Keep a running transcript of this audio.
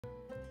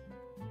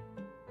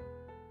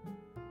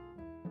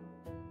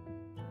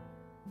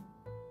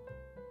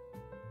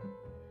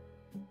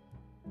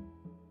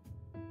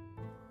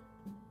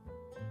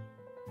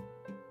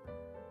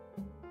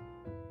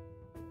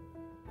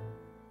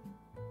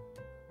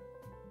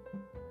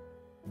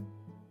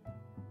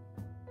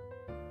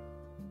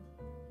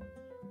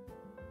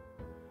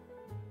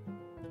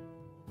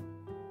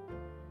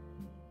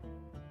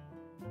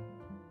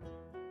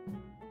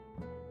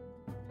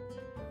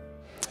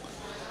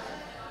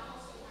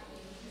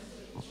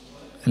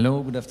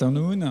Hello, good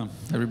afternoon,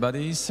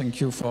 everybody.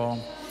 Thank you for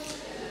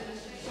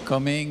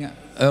coming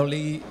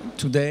early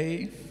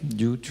today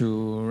due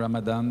to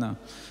Ramadan.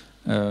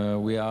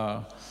 We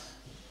have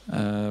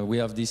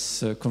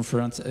this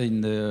conference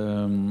in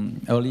the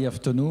early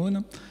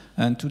afternoon,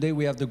 and today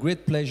we have the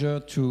great pleasure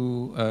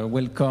to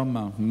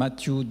welcome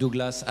Matthew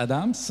Douglas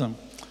Adams,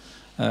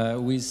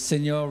 who is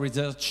senior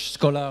research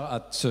scholar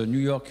at New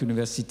York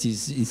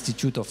University's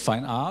Institute of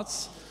Fine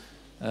Arts.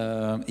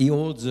 He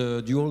holds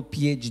a dual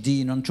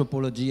Ph.D. in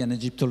Anthropology and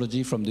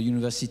Egyptology from the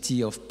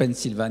University of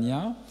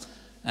Pennsylvania.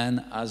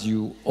 And as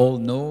you all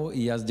know,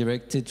 he has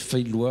directed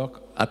fieldwork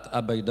at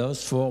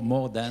Abydos for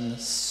more than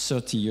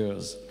 30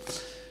 years.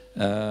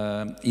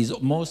 His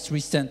most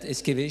recent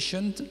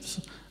excavations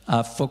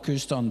have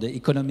focused on the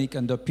economic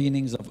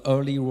underpinnings of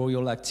early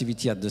royal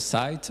activity at the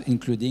site,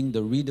 including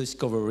the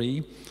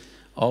rediscovery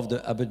of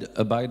the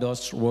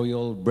Abydos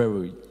Royal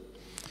Brewery.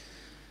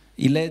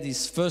 He led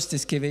his first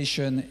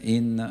excavation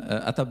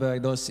at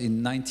Abydos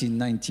in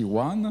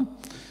 1991,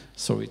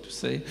 sorry to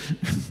say,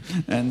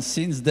 and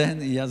since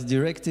then he has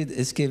directed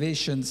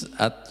excavations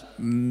at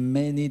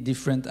many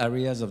different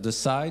areas of the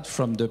site,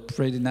 from the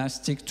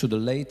pre-dynastic to the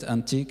late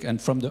antique,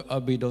 and from the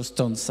Abydos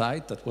stone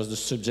site, that was the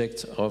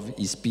subject of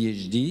his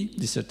Ph.D.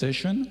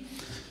 dissertation,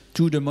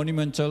 to the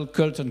monumental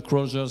cult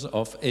enclosures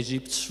of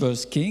Egypt's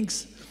first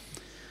kings.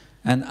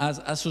 And as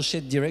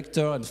associate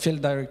director and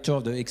field director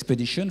of the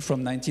expedition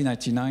from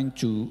 1999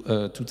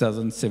 to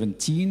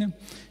 2017,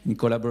 in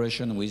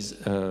collaboration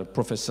with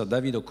Professor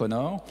David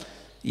O'Connor,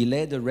 he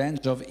led a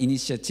range of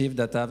initiatives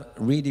that have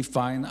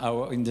redefined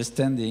our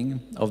understanding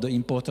of the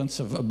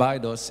importance of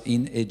Abydos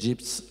in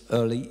Egypt's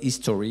early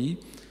history,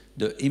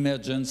 the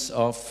emergence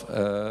of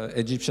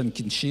Egyptian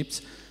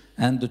kingships,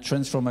 and the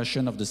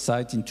transformation of the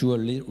site into a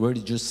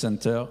religious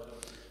center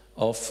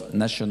of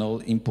national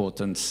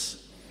importance.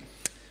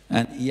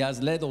 And he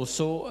has led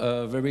also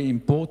a very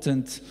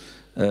important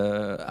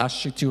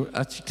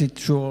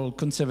architectural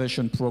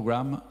conservation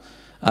program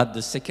at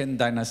the Second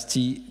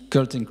Dynasty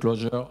cult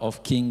enclosure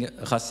of King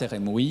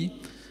Khasekhemwy,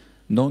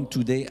 known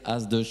today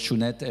as the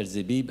Shunet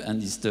el-Zebib,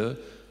 and is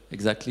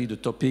exactly the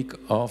topic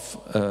of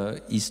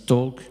his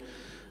talk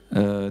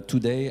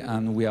today.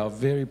 And we are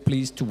very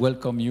pleased to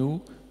welcome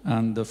you,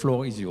 and the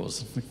floor is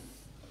yours.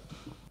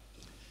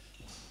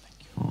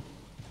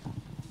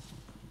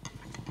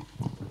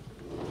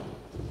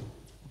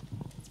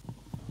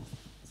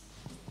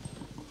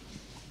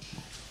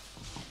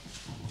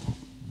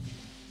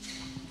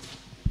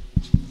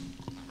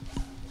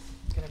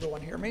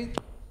 Everyone hear me?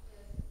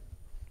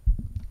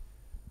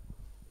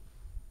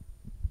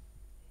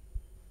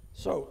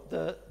 So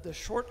the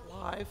short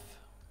life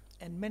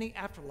and many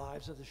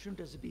afterlives of the Shunet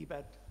el-Zebib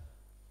at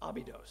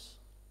Abydos.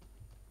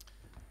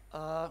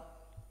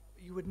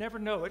 You would never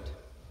know it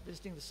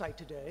visiting the site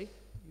today.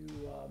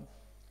 You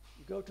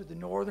go to the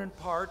northern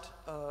part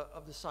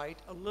of the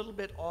site, a little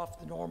bit off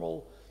the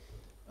normal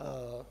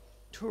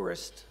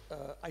tourist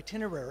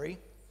itinerary,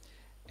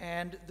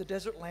 and the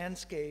desert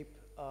landscape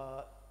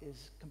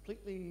is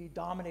completely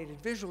dominated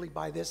visually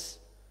by this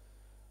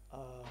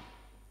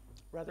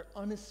rather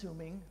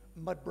unassuming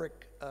mud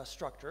brick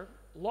structure.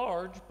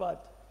 Large,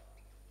 but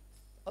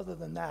other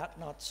than that,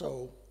 not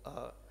so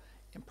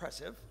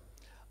impressive.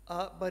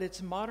 But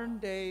its modern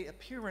day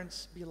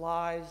appearance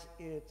belies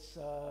its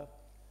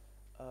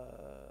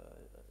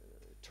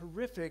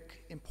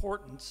terrific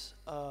importance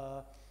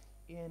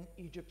in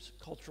Egypt's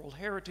cultural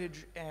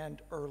heritage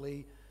and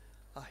early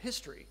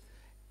history.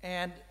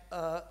 And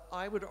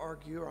I would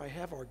argue, or I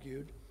have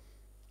argued,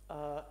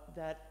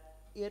 that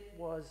it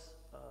was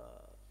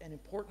an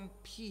important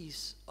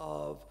piece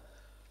of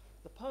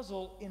the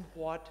puzzle in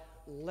what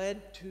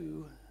led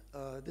to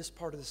this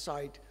part of the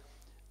site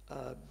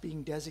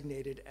being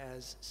designated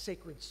as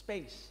sacred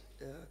space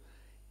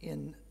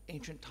in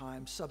ancient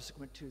times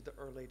subsequent to the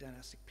early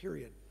dynastic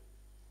period.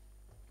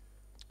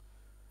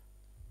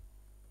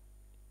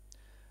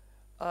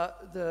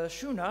 The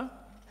Shuna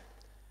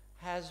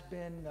has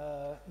been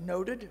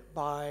noted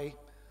by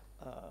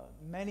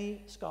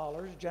many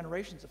scholars,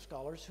 generations of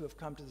scholars who have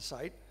come to the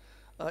site.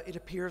 It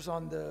appears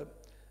on the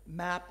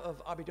map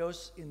of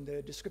Abydos in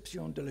the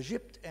Description de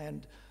l'Egypte,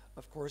 and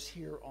of course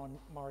here on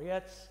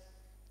Mariette's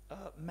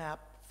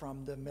map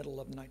from the middle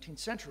of the 19th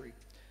century.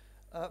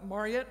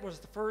 Mariette was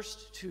the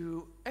first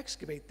to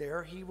excavate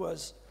there. He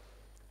was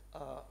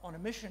on a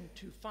mission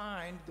to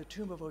find the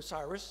tomb of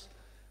Osiris,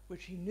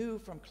 which he knew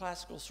from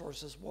classical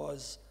sources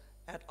was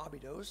at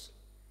Abydos.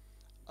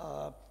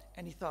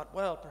 And he thought,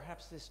 well,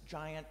 perhaps this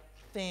giant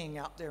thing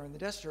out there in the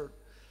desert,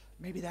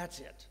 maybe that's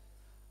it.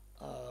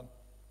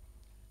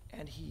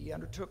 And he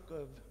undertook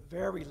a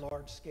very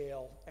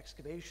large-scale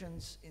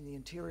excavations in the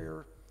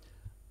interior,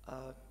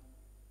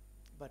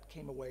 but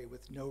came away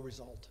with no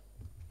result.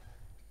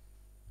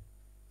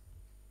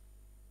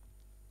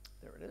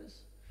 There it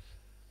is.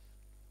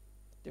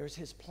 There's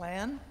his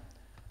plan,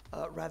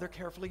 rather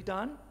carefully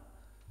done.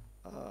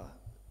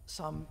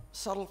 Some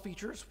subtle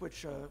features,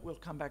 which we'll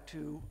come back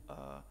to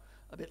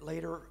a bit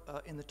later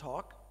in the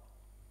talk,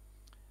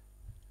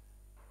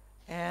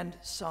 and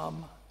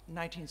some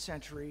 19th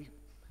century,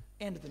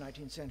 end of the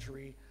 19th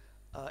century,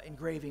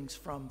 engravings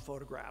from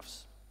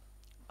photographs.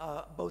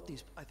 Both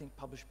these, I think,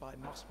 published by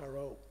Marc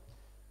Barreau.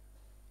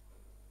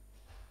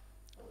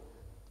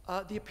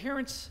 The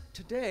appearance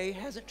today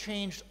hasn't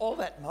changed all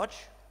that much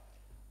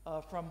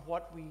from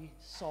what we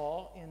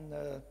saw in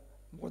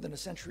more than a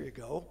century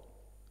ago.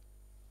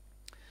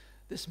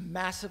 This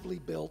massively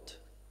built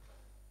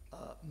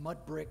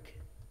mud brick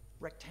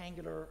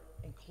rectangular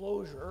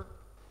enclosure,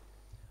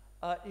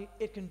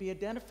 it can be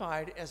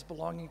identified as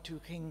belonging to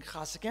King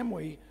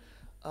Khasekhemwy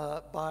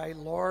by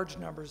large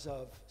numbers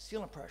of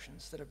seal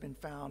impressions that have been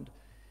found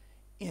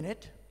in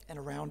it and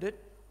around it,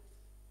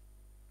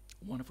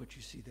 one of which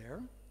you see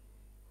there.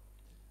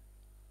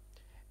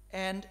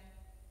 And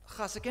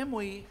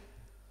Khasekhemwy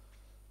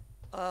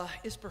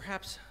is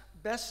perhaps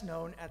best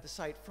known at the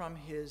site from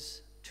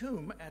his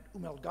tomb at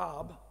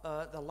el-Gab,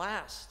 the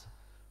last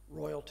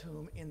royal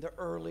tomb in the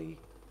early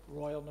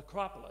royal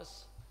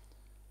necropolis,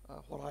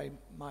 what I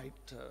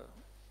might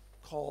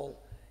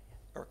call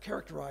or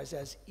characterize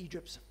as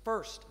Egypt's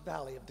first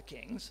Valley of the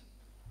Kings,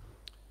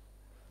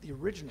 the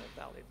original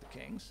Valley of the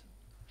Kings.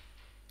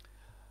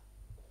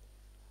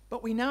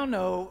 But we now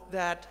know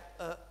that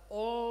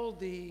all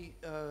the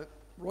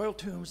royal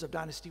tombs of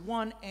Dynasty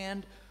I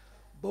and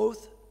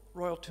both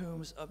royal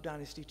tombs of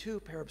Dynasty II,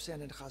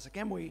 Peribsen and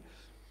Khasekhemwy,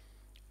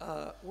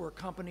 were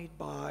accompanied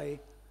by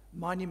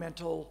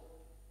monumental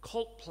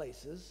cult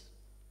places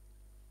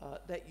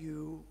that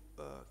you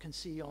can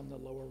see on the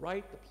lower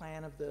right, the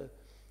plan of the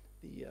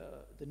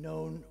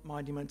known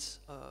monuments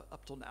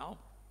up till now.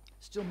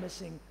 Still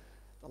missing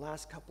the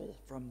last couple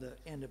from the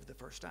end of the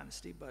First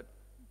Dynasty, but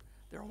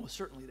they're almost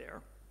certainly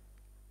there.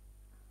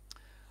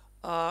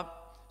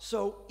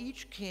 So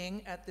each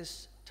king at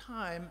this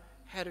time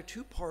had a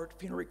two-part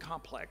funerary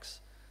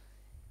complex.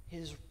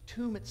 His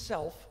tomb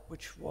itself,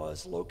 which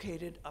was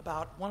located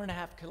about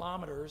 1.5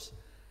 kilometers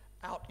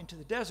out into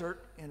the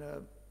desert in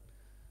a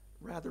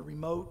rather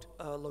remote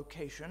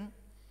location,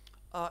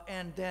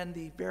 and then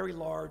the very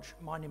large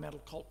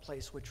monumental cult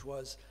place, which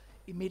was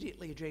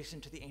immediately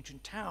adjacent to the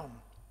ancient town.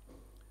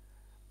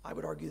 I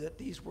would argue that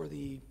these were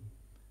the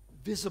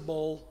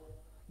visible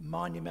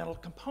monumental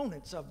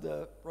components of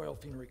the royal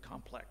funerary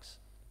complex.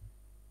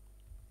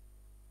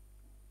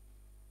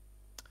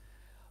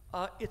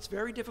 It's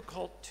very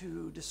difficult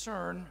to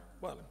discern,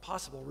 well,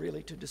 impossible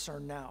really to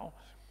discern now,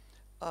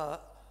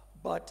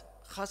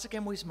 but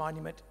Khasekhemwy's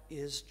monument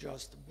is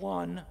just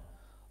one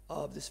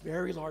of this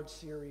very large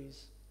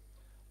series,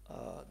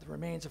 the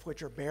remains of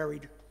which are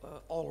buried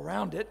all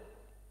around it.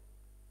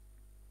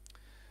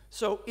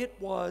 So it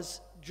was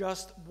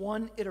just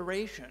one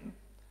iteration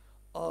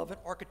of an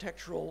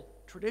architectural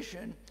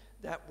tradition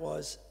that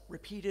was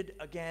repeated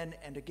again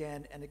and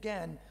again and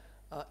again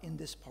in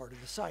this part of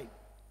the site.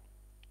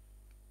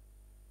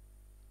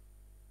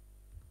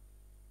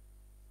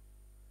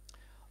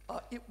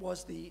 It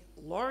was the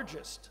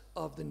largest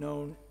of the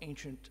known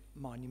ancient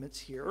monuments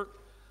here.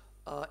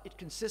 It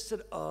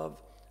consisted of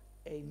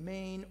a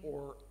main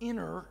or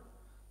inner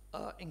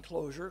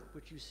enclosure,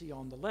 which you see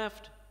on the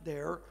left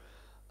there,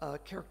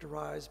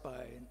 characterized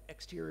by an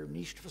exterior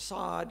niched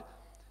facade,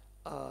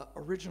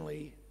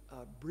 originally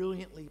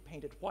brilliantly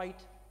painted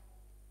white.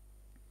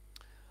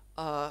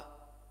 5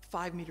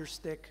 meters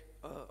thick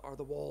are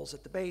the walls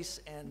at the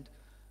base, and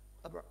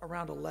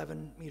around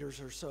 11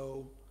 meters or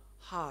so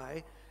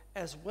high,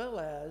 as well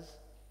as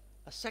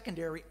a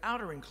secondary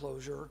outer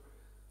enclosure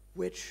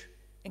which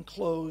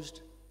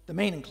enclosed the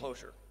main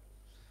enclosure,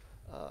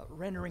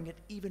 rendering it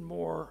even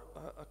more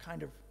a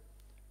kind of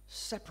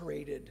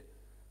separated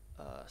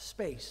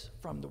space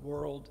from the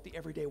world, the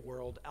everyday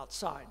world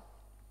outside.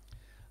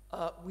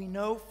 We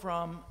know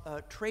from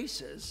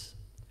traces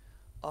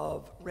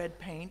of red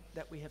paint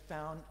that we have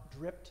found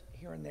dripped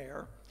here and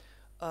there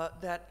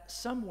that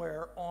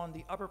somewhere on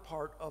the upper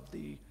part of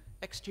the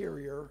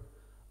exterior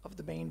of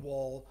the main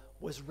wall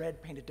was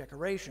red painted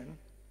decoration,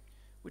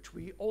 which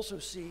we also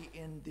see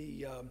in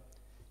the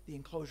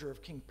enclosure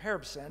of King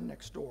Peribsen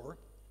next door.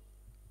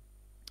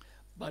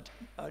 But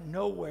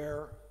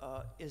nowhere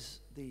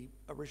is the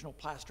original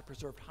plaster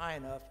preserved high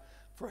enough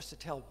for us to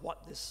tell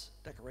what this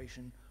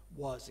decoration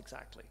was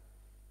exactly.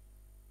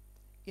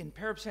 In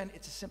Peribsen,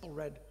 it's a simple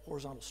red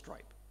horizontal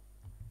stripe.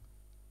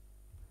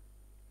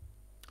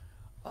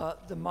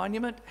 The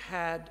monument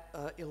had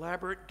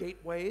elaborate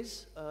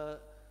gateways,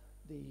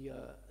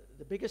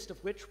 the biggest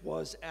of which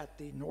was at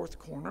the north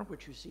corner,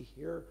 which you see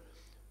here,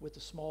 with a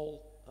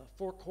small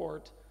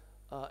forecourt,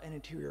 an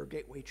interior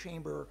gateway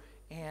chamber,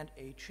 and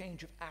a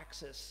change of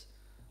axis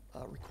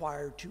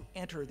required to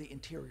enter the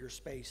interior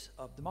space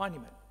of the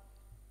monument,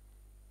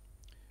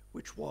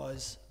 which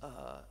was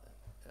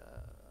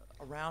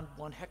around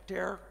 1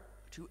 hectare,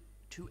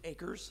 2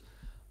 acres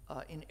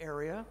in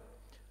area.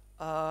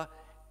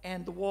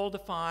 And the wall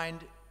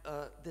defined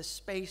this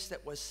space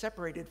that was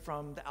separated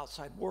from the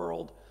outside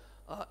world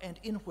and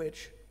in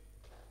which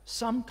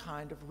some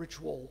kind of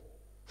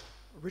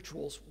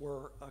rituals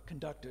were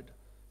conducted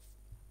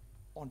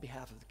on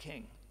behalf of the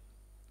king.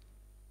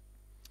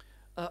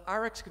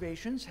 Our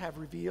excavations have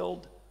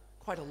revealed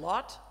quite a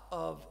lot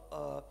of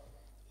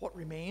what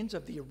remains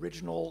of the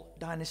original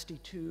Dynasty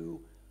II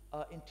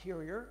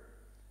interior.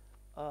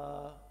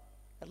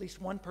 At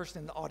least one person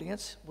in the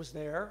audience was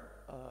there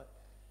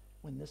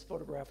when this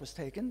photograph was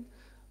taken,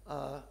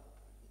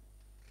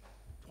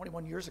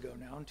 21 years ago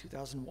now, in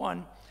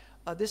 2001.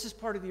 This is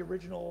part of the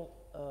original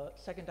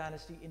Second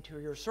Dynasty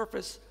interior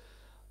surface.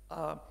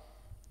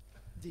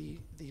 The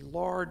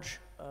large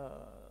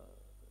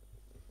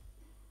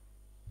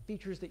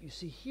features that you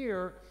see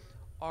here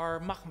are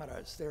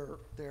makhmaras.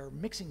 They're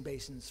mixing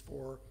basins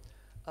for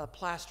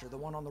plaster. The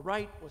one on the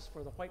right was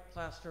for the white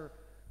plaster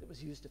that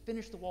was used to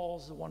finish the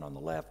walls. The one on the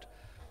left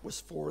was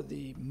for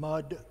the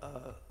mud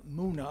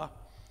muna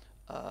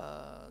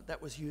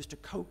that was used to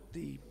coat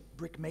the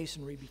brick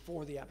masonry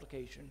before the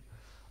application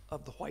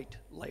of the white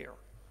layer.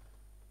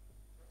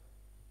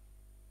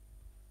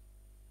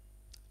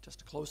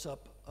 Just a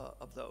close-up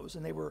of those.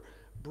 And they were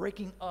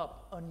breaking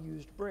up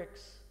unused brick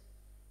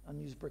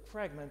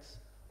fragments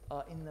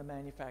in the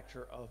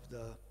manufacture of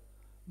the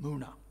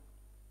muna.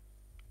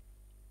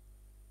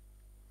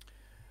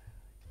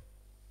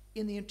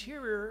 In the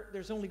interior,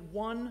 there's only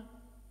one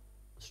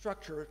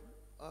structure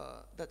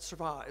that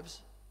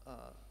survives,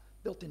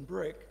 built in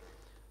brick,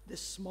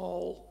 this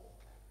small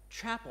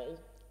chapel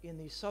in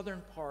the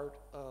southern part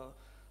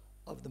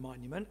of the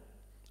monument.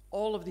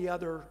 All of the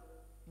other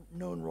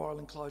known royal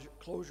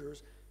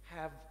enclosures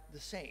have the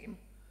same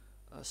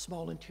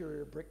small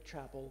interior brick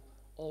chapel,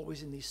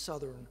 always in the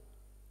southern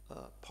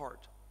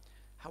part.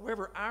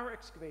 However, our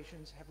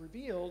excavations have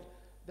revealed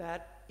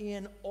that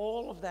in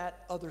all of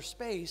that other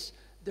space,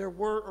 there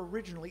were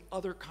originally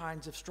other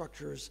kinds of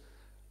structures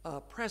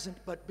present,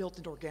 but built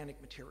in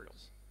organic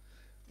materials.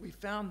 We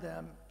found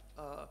them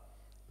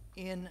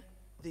in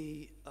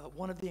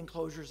one of the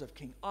enclosures of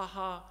King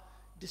Aha,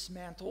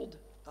 dismantled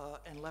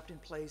and left in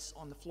place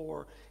on the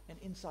floor, and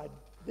inside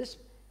this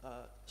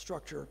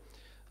structure,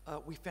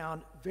 we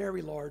found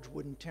very large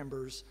wooden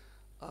timbers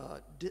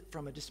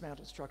from a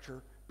dismantled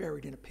structure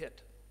buried in a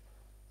pit,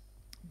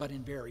 but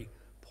in very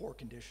poor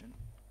condition.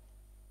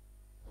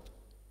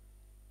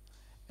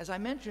 As I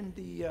mentioned,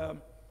 the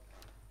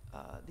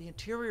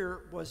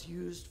interior was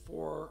used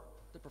for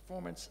the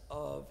performance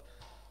of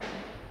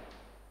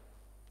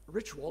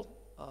ritual,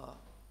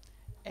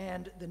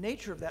 and the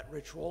nature of that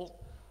ritual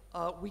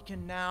we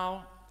can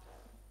now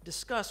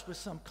discuss with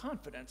some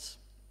confidence,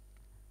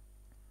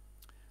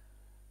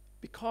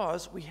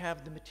 because we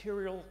have the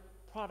material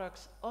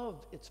products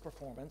of its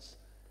performance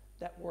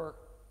that were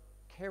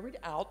carried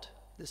out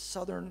the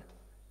southern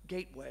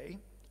gateway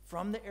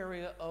from the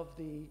area of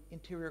the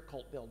interior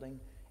cult building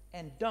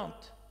and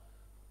dumped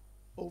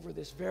over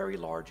this very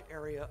large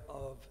area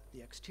of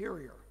the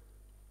exterior.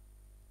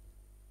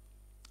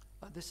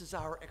 This is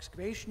our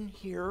excavation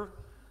here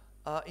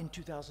in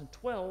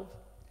 2012,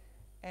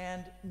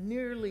 and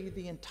nearly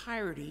the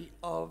entirety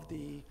of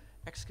the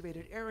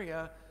excavated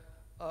area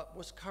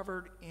was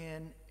covered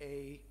in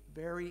a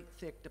very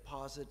thick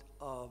deposit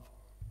of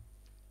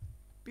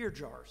beer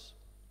jars.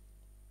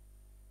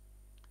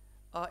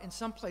 In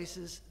some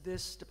places,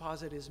 this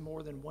deposit is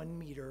more than 1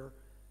 meter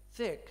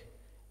thick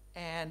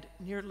and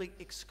nearly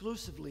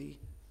exclusively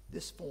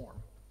this form.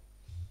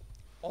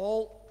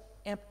 All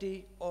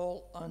empty,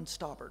 all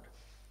unstoppered.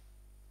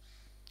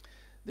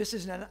 This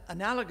is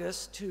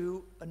analogous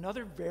to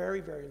another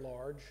very, very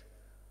large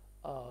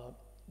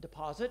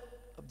deposit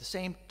of the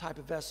same type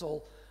of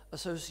vessel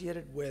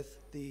associated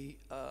with the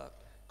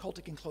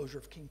cultic enclosure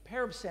of King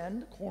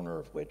Perebsen, the corner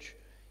of which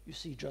you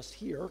see just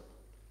here.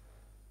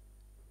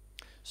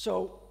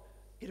 So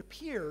it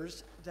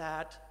appears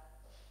that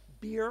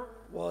beer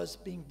was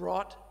being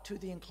brought to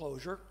the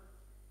enclosure,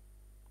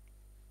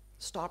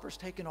 stoppers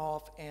taken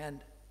off,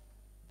 and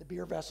the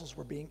beer vessels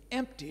were being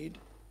emptied,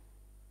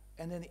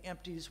 and then the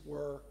empties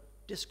were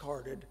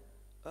discarded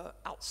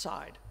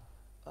outside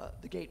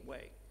the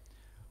gateway.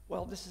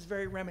 Well, this is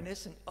very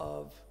reminiscent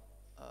of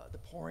the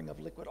pouring of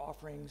liquid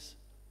offerings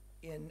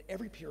in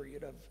every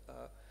period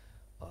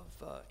of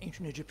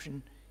ancient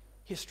Egyptian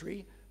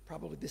history,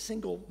 probably the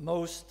single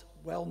most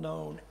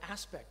well-known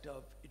aspect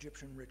of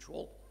Egyptian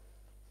ritual,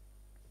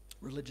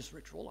 religious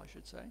ritual, I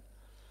should say.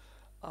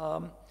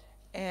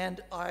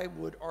 And I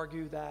would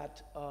argue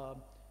that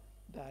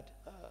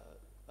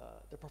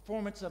the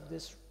performance of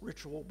this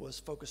ritual was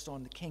focused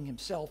on the king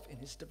himself in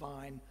his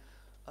divine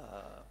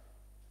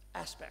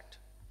aspect.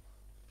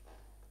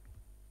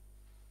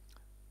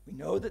 We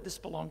know that this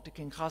belonged to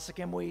King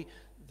Khasekhemwy.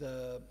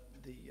 The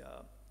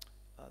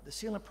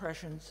seal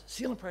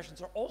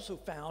impressions are also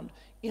found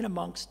in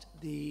amongst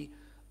the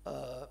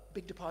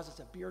big deposits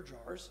of beer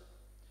jars,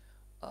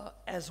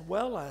 as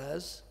well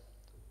as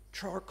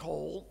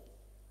charcoal,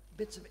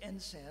 bits of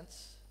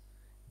incense,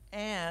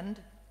 and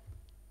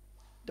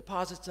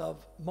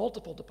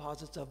multiple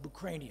deposits of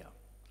bucrania,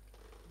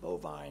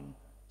 bovine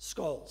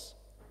skulls.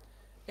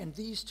 And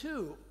these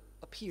too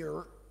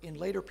appear in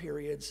later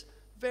periods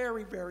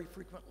very, very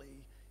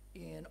frequently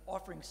in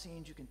offering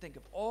scenes. You can think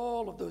of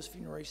all of those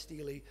funerary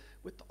stelae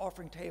with the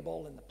offering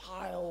table and the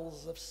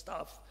piles of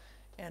stuff,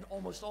 and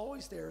almost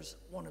always there's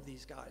one of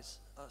these guys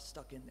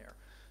stuck in there.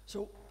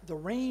 So the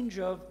range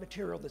of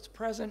material that's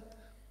present,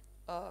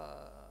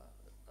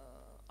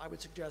 I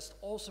would suggest,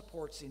 all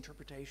supports the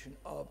interpretation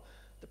of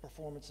the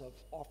performance of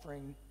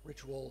offering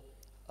ritual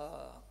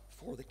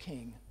for the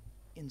king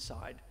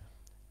inside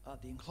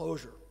the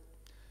enclosure.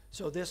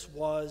 So this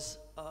was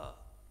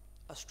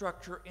a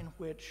structure in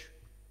which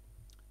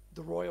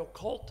the royal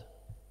cult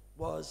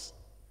was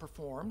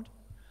performed,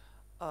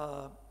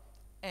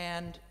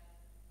 and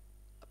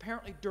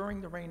apparently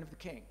during the reign of the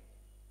king.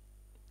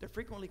 They're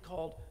frequently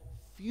called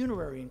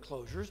funerary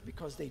enclosures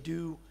because they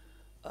do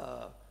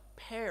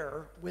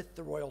pair with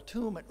the royal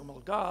tomb at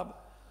al-Gab.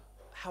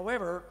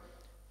 However,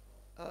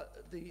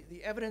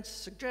 the evidence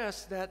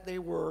suggests that they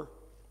were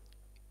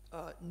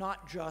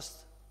not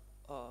just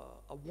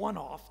a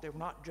one-off. They were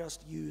not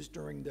just used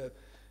during the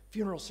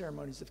funeral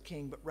ceremonies of the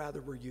king, but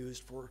rather were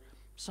used for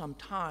some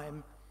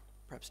time,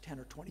 perhaps 10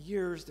 or 20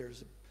 years.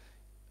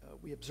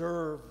 We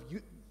observe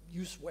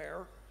use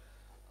wear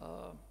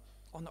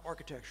on the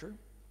architecture,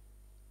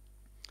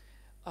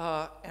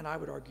 and I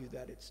would argue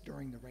that it's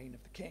during the reign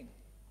of the king.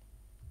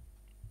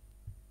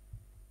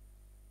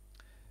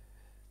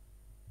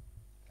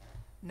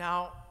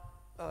 Now,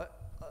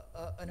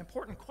 an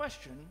important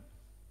question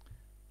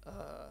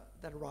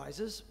that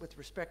arises with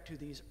respect to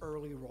these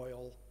early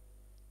royal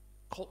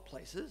cult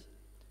places: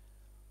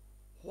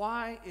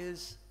 why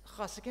is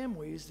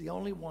Khasekhemwy the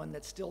only one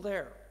that's still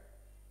there?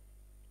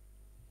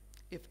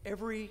 If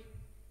every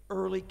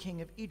early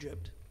king of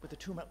Egypt with the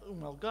tomb at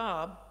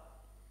al-Gab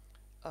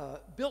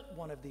built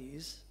one of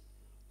these,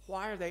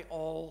 why are they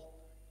all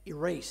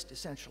erased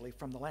essentially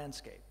from the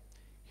landscape?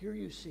 Here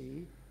you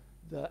see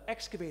the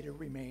excavated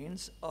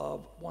remains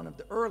of one of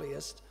the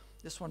earliest.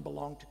 This one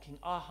belonged to King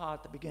Aha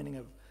at the beginning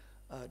of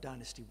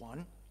Dynasty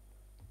 1.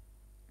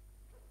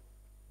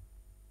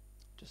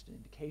 Just an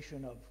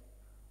indication of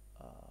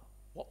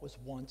what was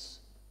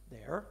once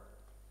there.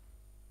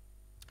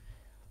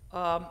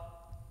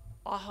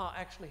 Aha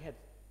actually had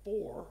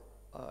 4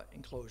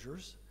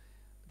 enclosures.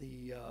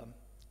 The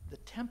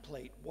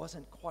template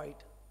wasn't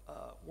quite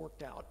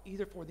worked out,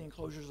 either for the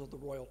enclosures of the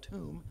royal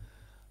tomb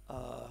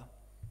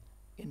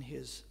in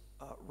his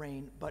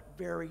reign, but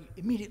very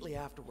immediately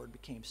afterward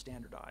became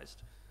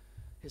standardized.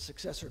 His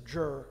successor,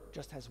 Jur,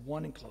 just has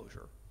 1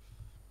 enclosure.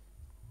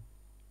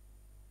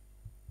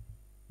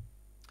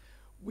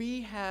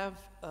 We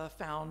have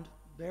found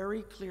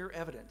very clear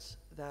evidence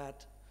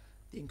that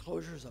the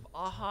enclosures of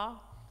Aha,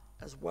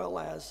 as well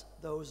as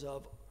those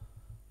of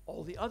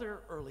all the other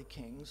early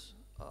kings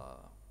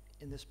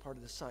in this part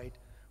of the site,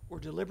 were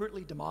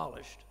deliberately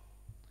demolished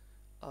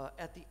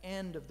at the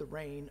end of the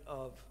reign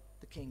of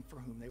the king for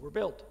whom they were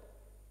built.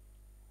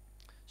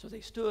 So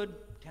they stood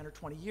 10 or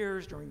 20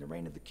 years during the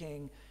reign of the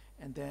king,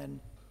 and then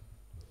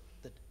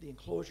the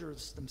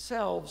enclosures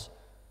themselves,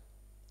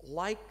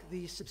 like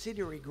the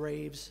subsidiary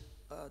graves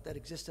that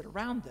existed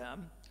around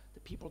them, the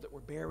people that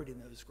were buried in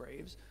those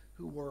graves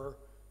who were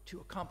to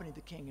accompany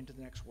the king into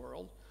the next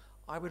world,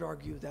 I would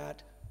argue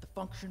that the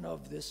function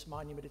of this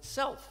monument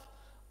itself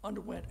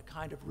underwent a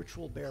kind of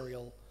ritual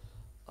burial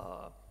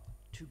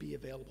to be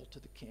available to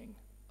the king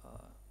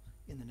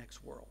in the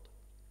next world.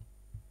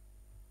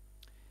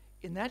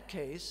 In that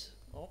case,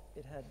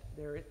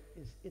 there it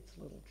is, its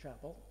little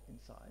chapel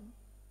inside.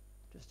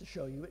 Just to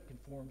show you, it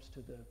conforms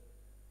to the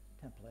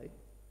template.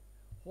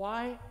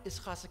 Why is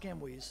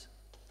Khasekhemwy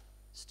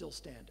still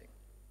standing?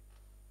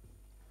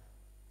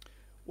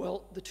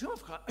 Well, the tomb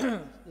of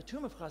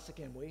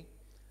Khasekhemwy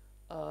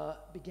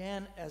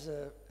began as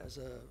a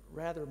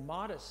rather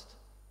modest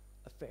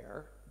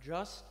affair.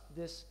 Just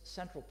this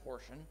central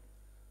portion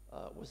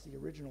was the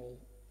original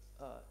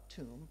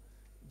tomb,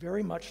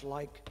 very much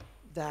like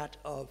that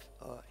of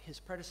his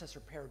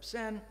predecessor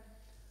Perib-Sen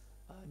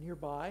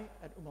nearby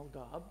at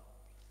al-Gab.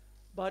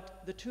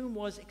 But the tomb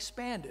was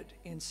expanded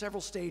in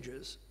several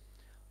stages,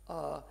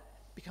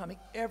 becoming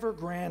ever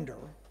grander,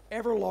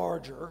 ever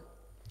larger,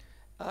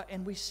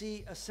 and we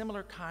see a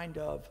similar kind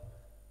of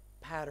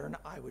pattern,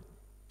 I would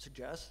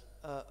suggest,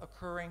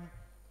 occurring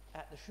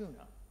at the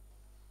Shuna.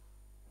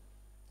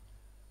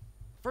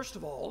 First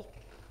of all,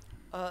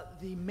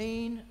 the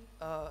main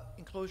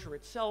enclosure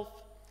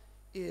itself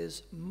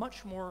is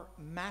much more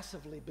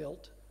massively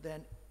built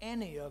than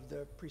any of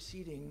the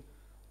preceding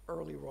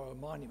early royal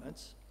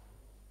monuments.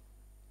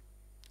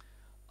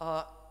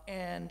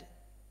 And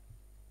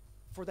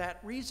for that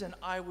reason,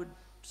 I would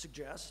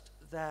suggest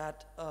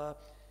that,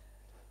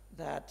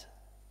 that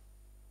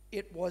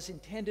it was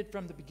intended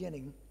from the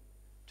beginning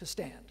to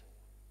stand.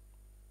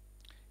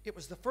 It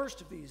was the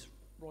first of these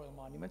royal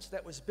monuments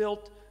that was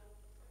built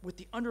with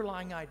the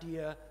underlying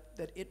idea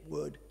that it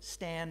would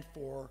stand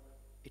for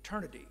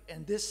eternity.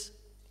 And this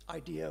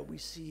idea we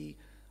see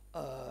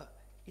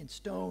in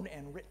stone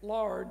and writ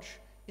large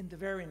in the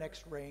very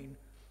next reign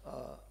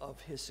of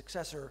his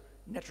successor,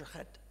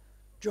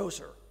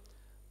 Neterchet-Djoser.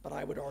 But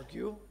I would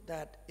argue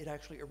that it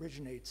actually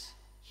originates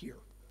here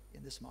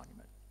in this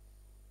monument.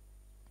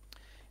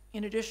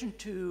 In addition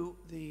to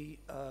the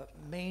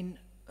main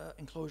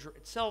enclosure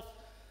itself,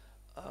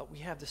 we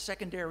have the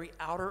secondary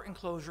outer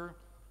enclosure,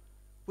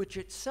 which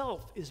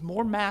itself is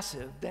more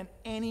massive than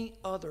any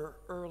other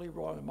early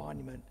royal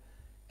monument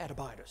at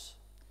Abydos.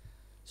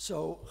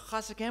 So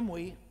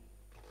Khasekhemwy,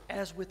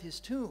 as with his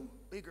tomb,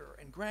 bigger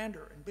and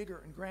grander and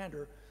bigger and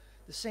grander,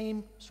 the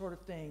same sort of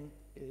thing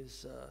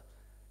is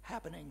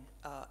happening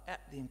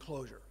at the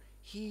enclosure.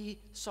 He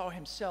saw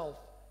himself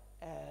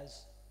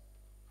as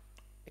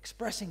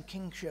expressing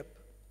kingship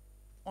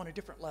on a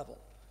different level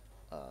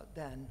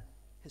than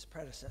his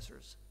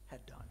predecessors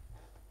had done.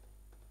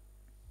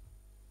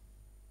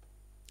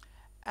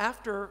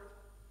 After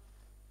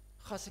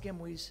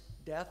Khasekhemwy's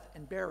death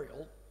and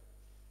burial,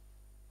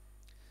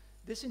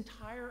 this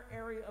entire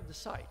area of the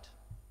site,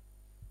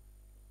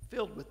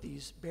 filled with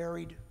these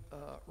buried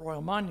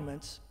royal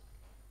monuments,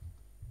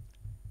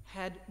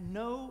 had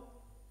no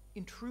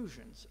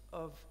intrusions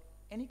of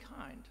any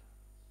kind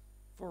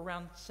for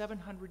around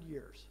 700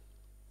 years.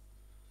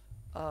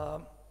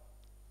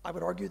 I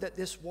would argue that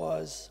this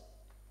was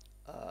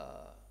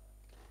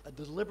a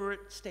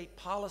deliberate state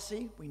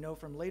policy. We know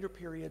from later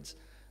periods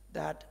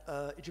that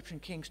Egyptian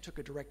kings took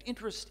a direct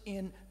interest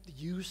in the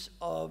use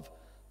of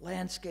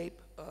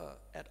landscape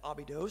at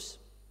Abydos.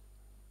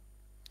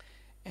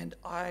 And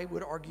I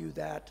would argue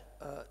that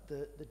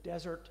the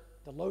desert,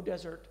 the low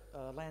desert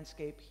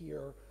landscape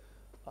here,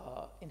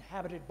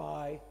 inhabited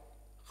by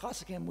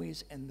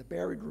Khasekhemwy's and the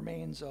buried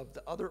remains of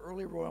the other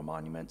early royal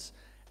monuments,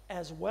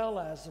 as well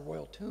as the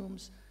royal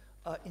tombs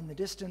in the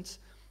distance,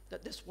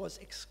 that this was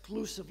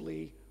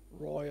exclusively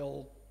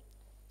royal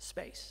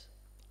space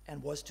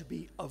and was to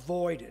be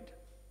avoided.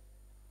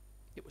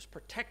 It was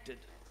protected.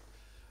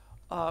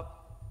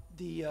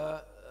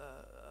 The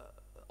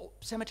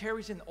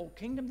cemeteries in the Old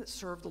Kingdom that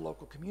served the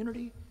local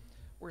community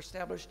were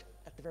established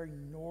at the very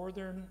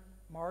northern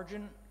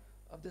margin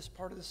of this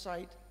part of the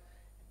site.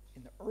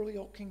 In the early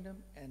Old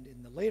Kingdom and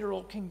in the later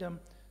Old Kingdom,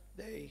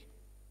 they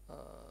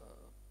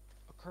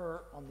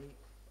occur on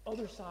the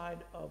other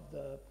side of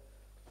the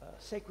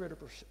sacred or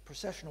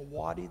processional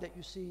wadi that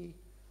you see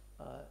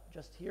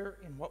just here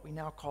in what we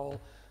now call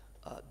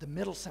the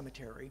Middle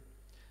Cemetery.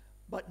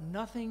 But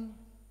nothing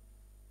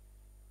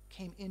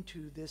came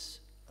into this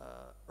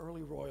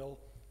early royal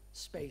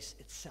space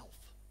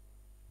itself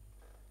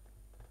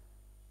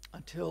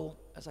until,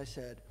 as I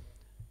said,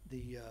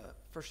 the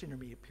first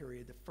intermediate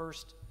period. The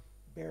first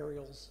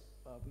burials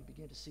we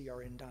begin to see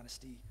are in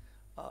Dynasty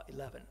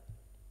 11.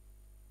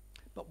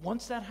 But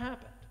once that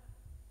happened,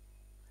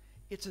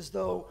 it's as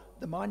though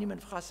the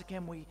monument of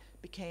Khasekhemwy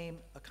became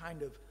a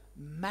kind of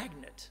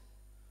magnet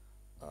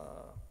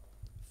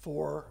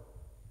for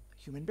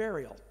human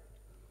burial.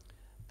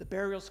 The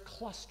burials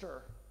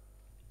cluster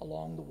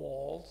along the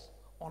walls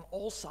on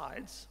all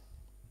sides.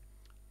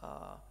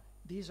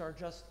 These are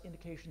just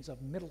indications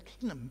of Middle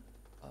Kingdom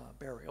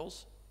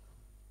burials.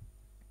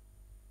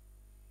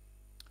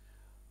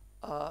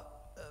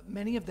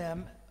 Many of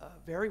them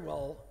very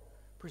well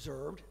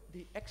preserved.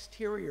 The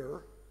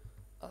exterior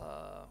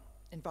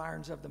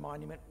environs of the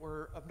monument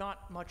were of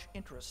not much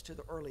interest to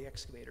the early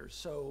excavators,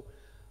 so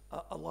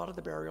a lot of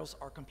the burials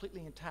are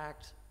completely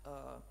intact,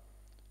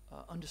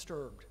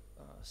 undisturbed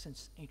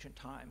since ancient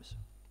times,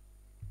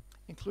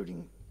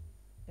 including,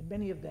 and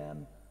many of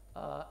them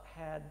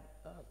had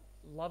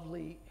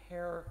lovely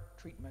hair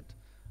treatment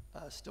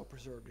still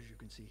preserved, as you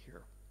can see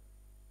here.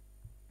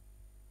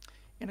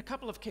 In a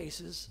couple of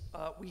cases,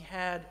 we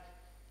had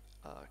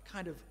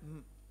kind of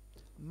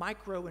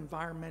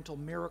micro-environmental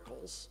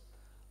miracles.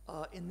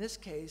 In this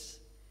case,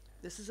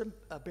 this is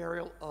a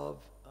burial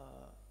of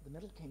the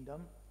Middle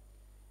Kingdom,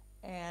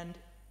 and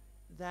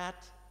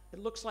that it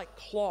looks like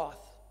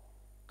cloth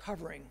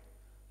covering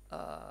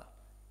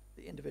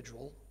the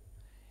individual.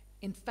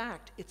 In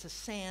fact, it's a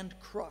sand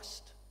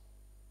crust.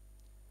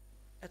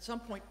 At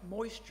some point,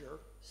 moisture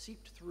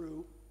seeped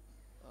through,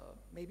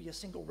 maybe a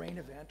single rain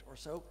event or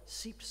so,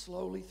 seeped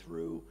slowly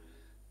through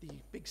the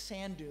big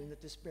sand dune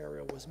that this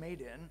burial was made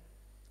in,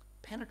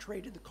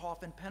 penetrated the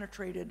coffin,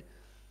 penetrated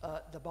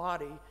the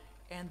body,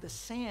 and the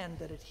sand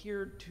that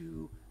adhered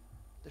to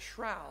the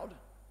shroud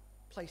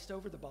placed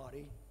over the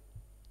body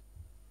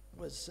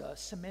was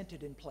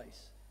cemented in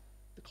place.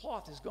 The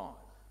cloth is gone,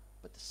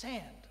 but the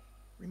sand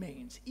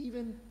remains,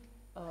 even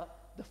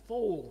the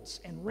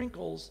folds and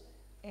wrinkles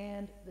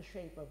and the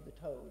shape of the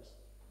toes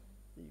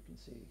that you can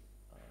see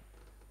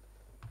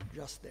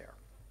just there.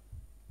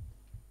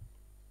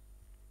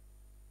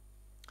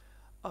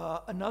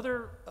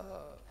 Another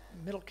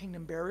Middle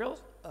Kingdom burial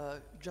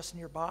just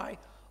nearby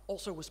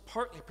also was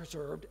partly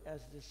preserved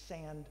as this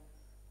sand,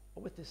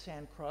 with this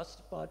sand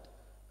crust, but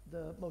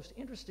the most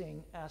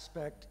interesting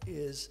aspect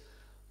is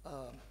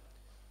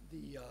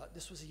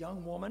this was a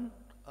young woman,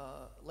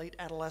 late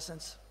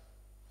adolescence,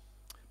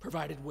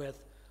 provided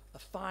with a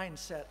fine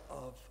set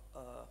of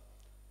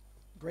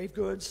grave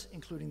goods,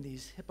 including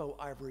these hippo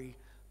ivory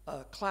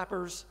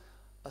clappers,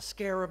 a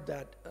scarab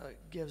that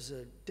gives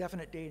a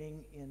definite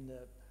dating in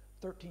the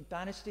 13th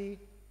dynasty,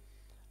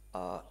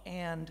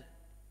 and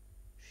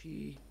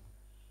she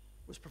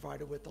was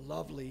provided with a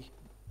lovely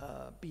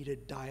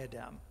beaded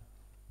diadem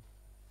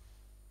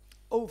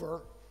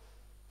over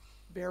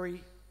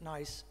very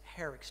nice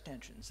hair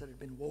extensions that had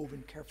been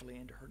woven carefully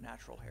into her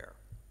natural hair.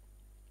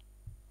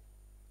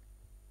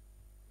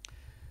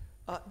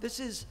 This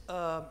is,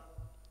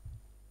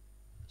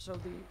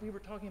 we were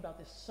talking about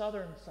the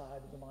southern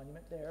side of the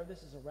monument there.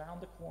 This is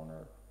around the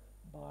corner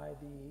by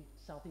the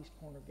southeast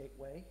corner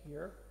gateway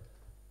here.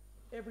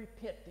 Every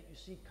pit that you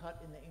see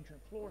cut in the ancient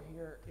floor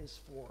here is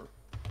for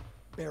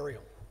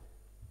burial.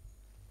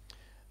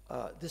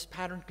 This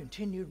pattern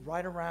continued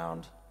right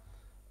around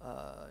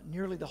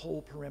nearly the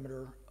whole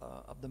perimeter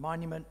of the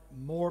monument.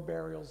 More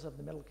burials of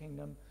the Middle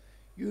Kingdom,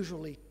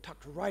 usually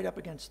tucked right up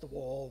against the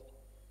wall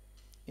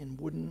in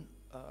wooden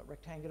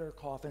rectangular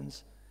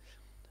coffins.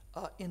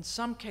 In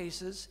some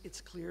cases,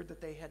 it's clear that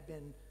they had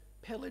been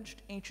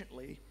pillaged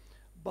anciently,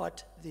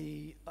 but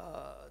the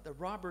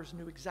robbers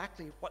knew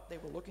exactly what they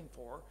were looking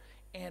for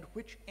and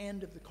which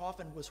end of the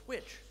coffin was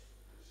which.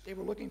 They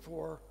were looking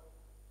for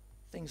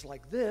things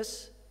like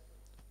this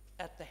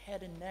at the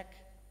head and neck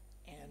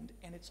end,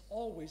 and it's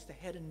always the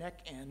head and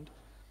neck end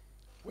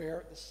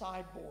where the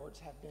sideboards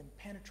have been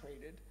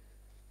penetrated.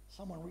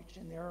 Someone reached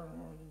in there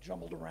and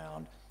jumbled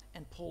around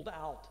and pulled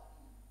out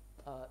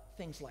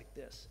things like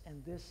this.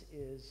 And this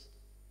is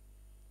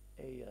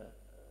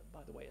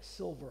by the way, a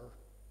silver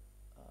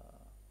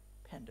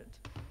pendant.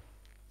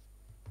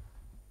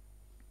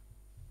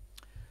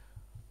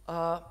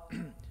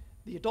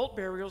 The adult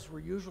burials were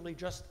usually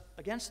just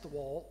against the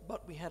wall,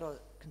 but we had a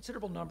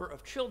considerable number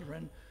of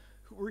children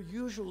who were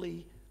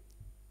usually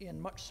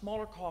in much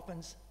smaller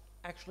coffins,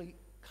 actually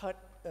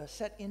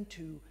set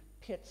into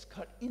pits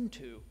cut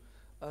into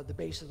the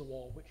base of the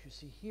wall, which you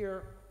see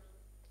here,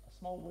 a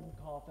small wooden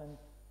coffin,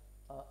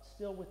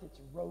 still with its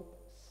rope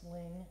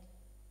sling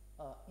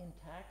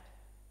intact,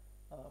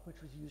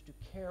 which was used to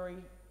carry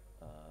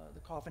the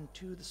coffin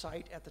to the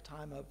site at the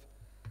time of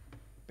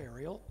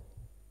burial.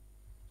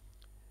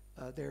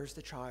 There's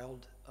the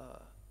child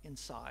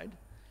inside.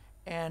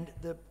 And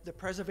the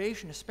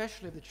preservation,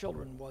 especially of the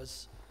children,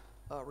 was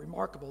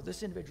remarkable.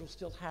 This individual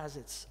still has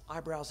its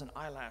eyebrows and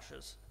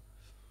eyelashes.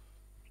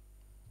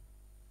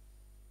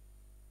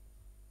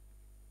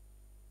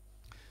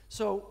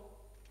 So,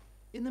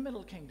 in the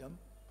Middle Kingdom,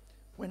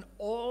 when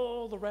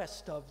all the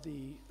rest of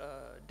the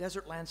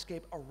desert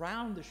landscape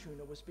around the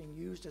Shuna was being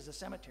used as a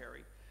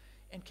cemetery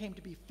and came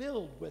to be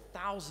filled with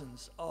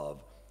thousands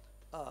of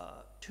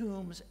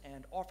tombs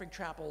and offering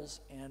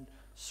chapels and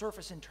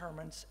surface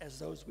interments as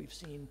those we've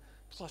seen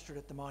clustered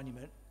at the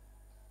monument,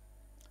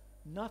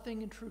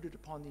 nothing intruded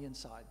upon the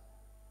inside.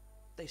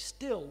 They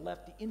still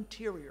left the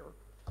interior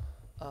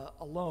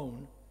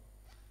alone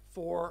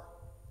for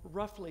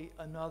roughly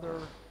another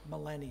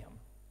millennium.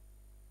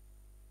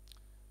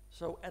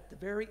 So at the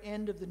very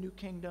end of the New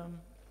Kingdom,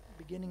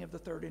 beginning of the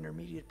Third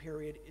Intermediate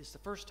Period, is the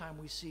first time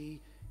we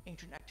see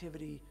ancient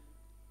activity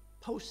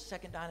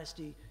post-Second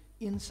Dynasty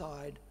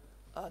inside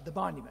the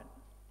monument.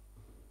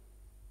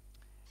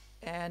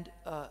 And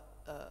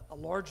a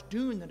large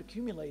dune that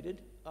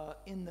accumulated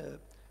in the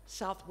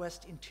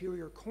southwest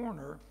interior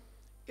corner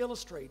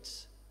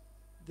illustrates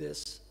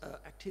this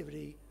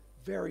activity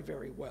very,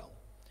 very well.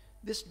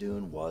 This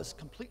dune was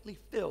completely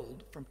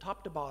filled from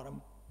top to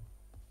bottom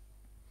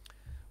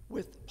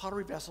with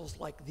pottery vessels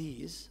like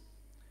these.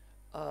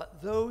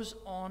 Those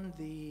on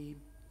the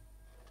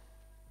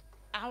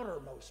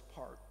outermost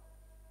part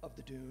of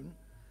the dune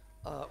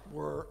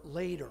were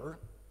later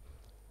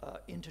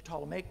into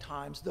Ptolemaic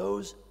times.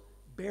 Those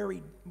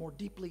buried more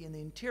deeply in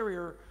the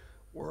interior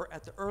were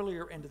at the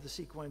earlier end of the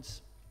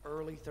sequence,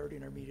 early Third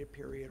Intermediate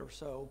Period or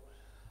so.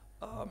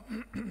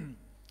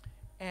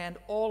 And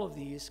all of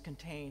these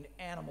contain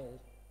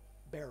animal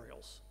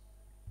burials.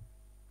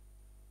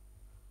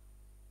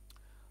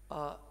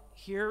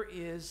 Here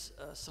is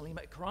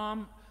Salima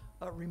Ikram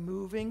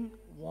removing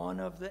one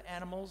of the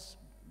animals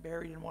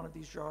buried in one of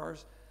these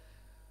jars.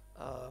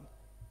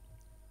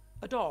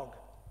 A dog,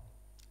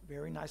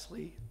 very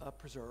nicely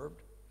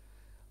preserved.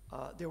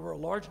 There were a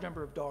large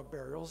number of dog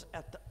burials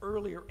at the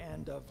earlier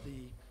end of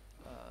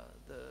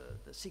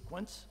the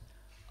sequence,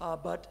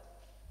 but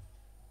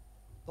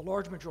the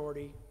large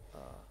majority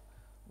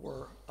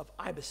were of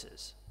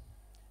ibises.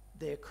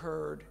 They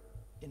occurred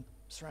in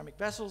ceramic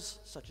vessels,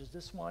 such as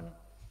this one.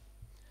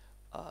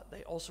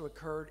 They also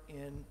occurred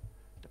in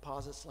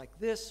deposits like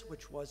this,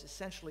 which was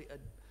essentially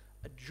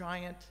a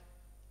giant,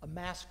 a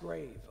mass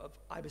grave of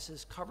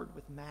ibises covered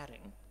with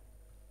matting.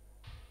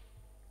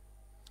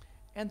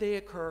 And they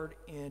occurred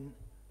in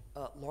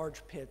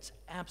large pits,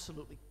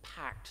 absolutely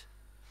packed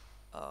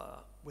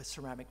with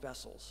ceramic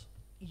vessels,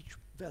 each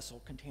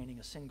vessel containing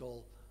a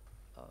single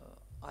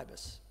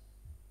ibis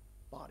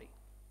body.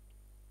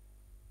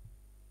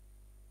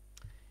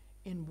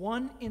 In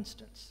one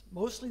instance,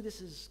 mostly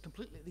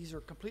these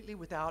are completely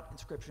without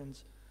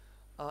inscriptions.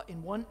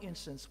 In one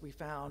instance, we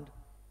found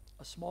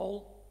a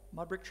small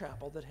mud brick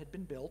chapel that had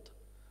been built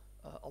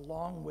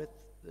along with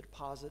the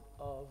deposit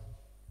of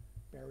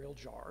burial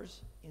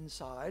jars.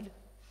 Inside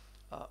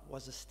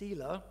was a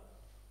stela,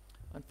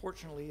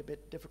 unfortunately a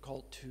bit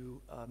difficult to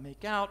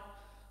make out,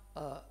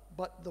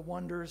 but the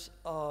wonders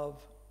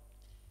of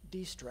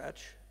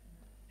D-stretch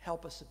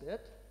help us a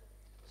bit.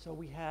 So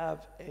we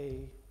have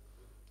a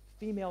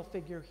female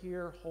figure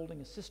here holding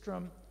a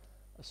sistrum,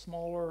 a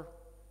smaller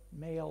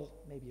male,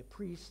 maybe a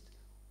priest,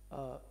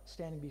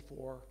 standing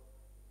before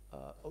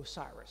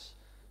Osiris.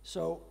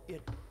 So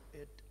it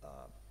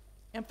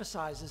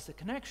emphasizes the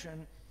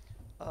connection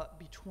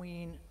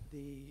between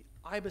the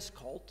ibis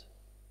cult,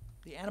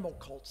 the animal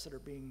cults that are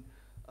being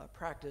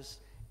practiced,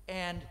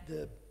 and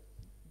the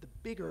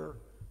bigger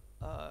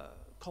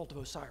cult of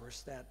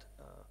Osiris that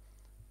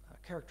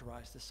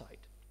characterize the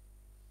site.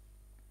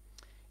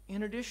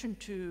 In addition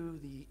to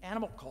the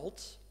animal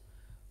cults,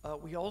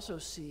 we also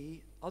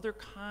see other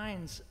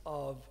kinds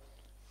of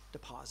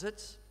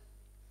deposits.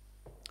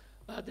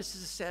 This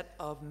is a set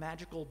of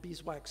magical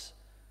beeswax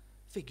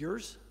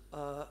figures,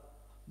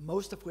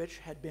 most of which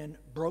had been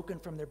broken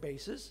from their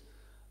bases,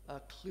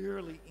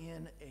 clearly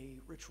in a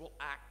ritual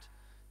act,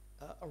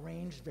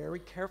 arranged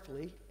very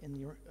carefully in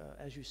the,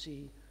 as you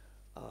see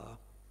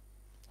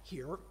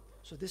here.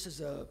 So this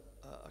is a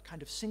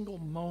kind of single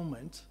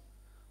moment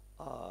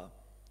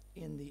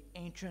in the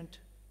ancient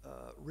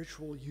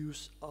ritual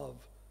use of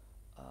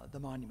the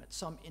monument.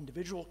 Some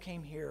individual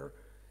came here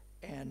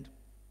and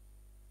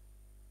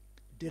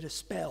did a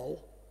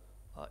spell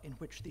in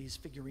which these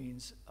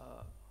figurines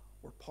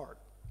were part.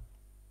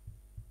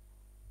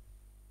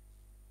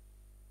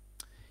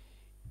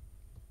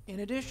 In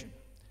addition,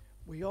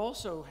 we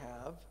also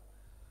have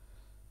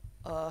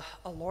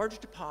a large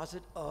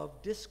deposit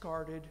of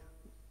discarded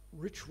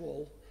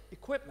ritual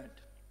equipment.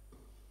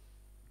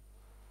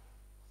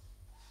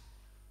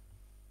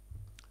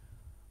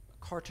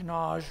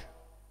 Cartonnage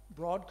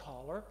broad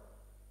collar,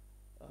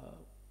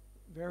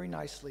 very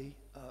nicely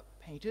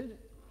painted,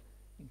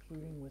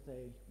 including with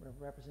a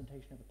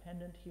representation of a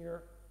pendant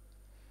here.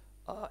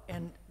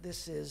 And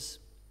this is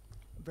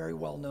very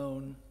well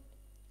known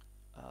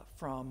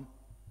from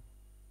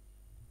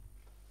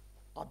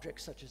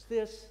objects such as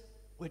this,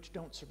 which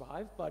don't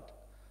survive,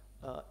 but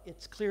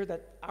it's clear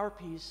that our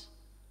piece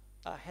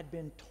had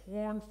been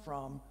torn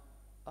from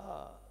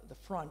the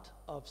front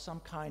of some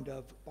kind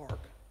of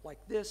bark like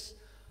this.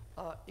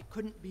 It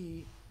couldn't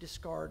be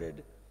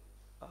discarded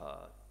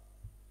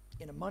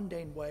in a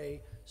mundane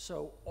way,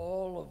 so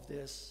all of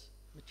this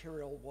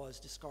material was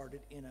discarded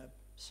in a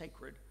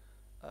sacred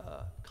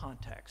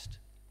context.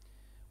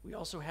 We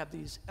also have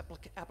these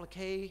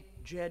applique,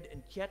 jed,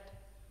 and kiet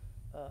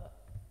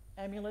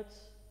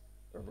amulets,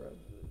 or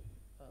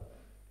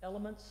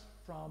elements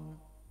from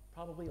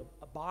probably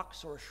a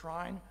box or a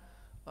shrine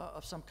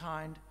of some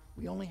kind.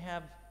 We only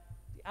have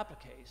the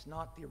appliques,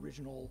 not the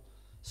original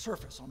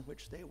surface on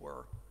which they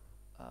were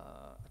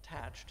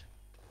attached.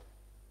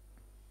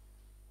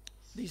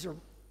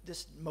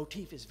 This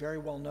motif is very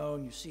well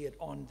known. You see it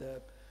on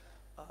the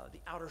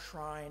outer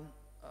shrine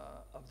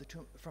of the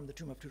tomb, from the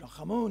tomb of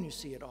Tutankhamun. You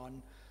see it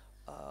on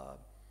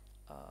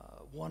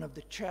one of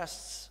the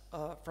chests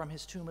from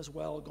his tomb as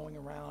well, going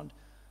around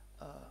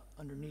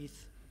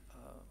underneath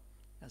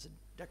as a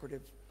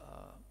decorative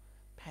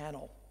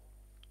panel.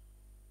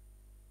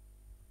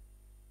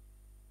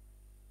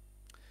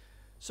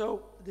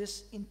 So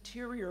this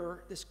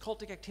interior, this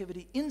cultic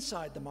activity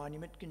inside the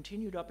monument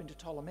continued up into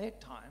Ptolemaic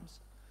times,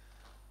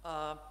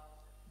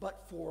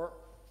 but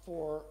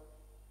for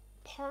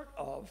part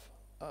of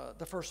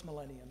the first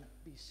millennium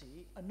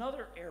BC,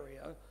 another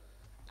area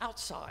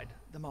outside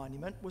the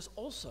monument was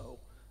also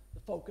the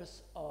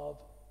focus of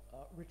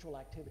ritual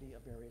activity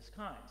of various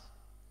kinds,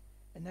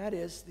 and that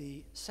is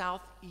the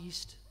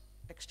southeast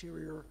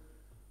exterior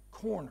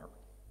corner.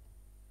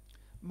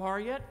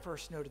 Mariette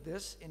first noted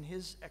this in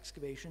his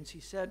excavations. He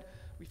said,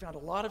 "We found a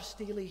lot of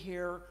stelae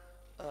here,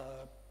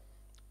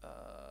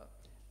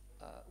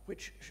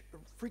 which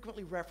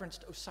frequently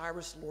referenced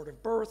Osiris, Lord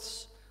of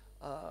Births,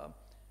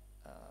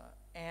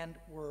 and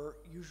were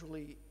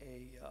usually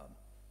a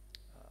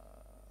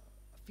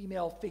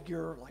female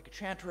figure like a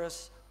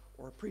chantress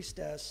or a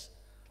priestess."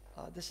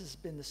 This has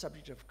been the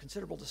subject of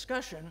considerable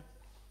discussion,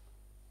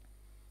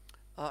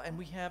 and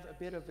we have a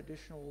bit of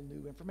additional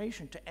new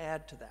information to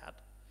add to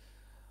that.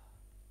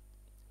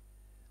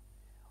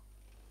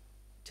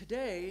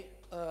 Today,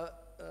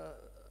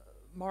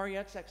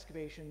 Mariette's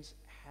excavations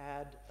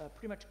had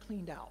pretty much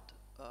cleaned out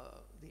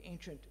the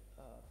ancient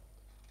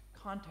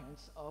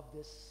contents of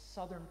this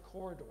southern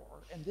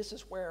corridor, and this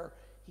is where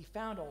he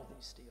found all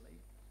these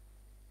stelae.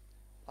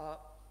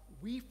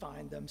 We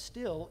find them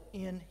still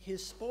in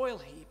his spoil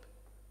heap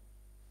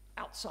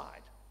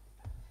outside.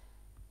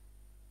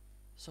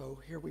 So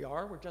here we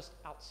are, we're just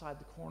outside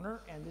the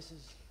corner, and this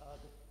is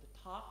the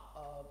top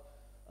of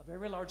a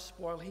very large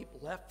spoil heap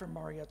left from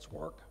Mariette's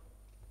work,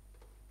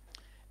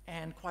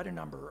 and quite a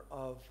number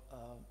of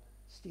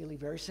stelae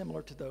very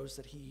similar to those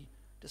that he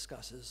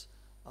discusses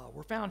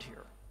were found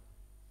here.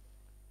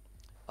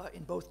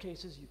 In both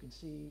cases, you can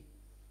see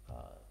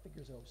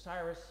figures of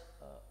Osiris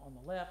on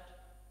the left.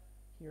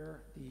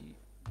 Here, the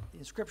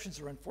inscriptions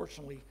are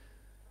unfortunately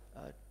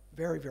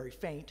very, very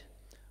faint.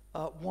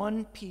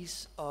 One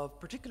piece of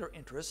particular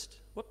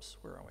interest, whoops,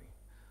 where are we?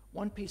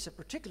 One piece of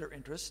particular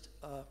interest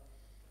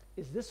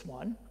is this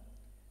one,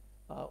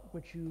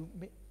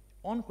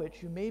 on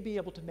which you may be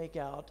able to make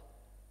out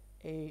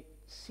a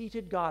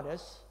seated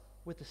goddess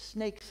with a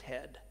snake's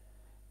head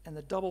and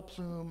the double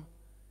plume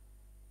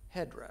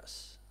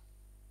headdress.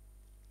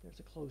 There's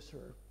a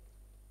closer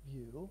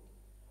view.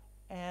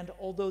 And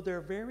although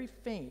they're very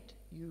faint,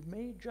 you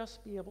may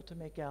just be able to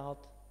make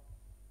out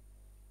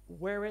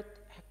Weret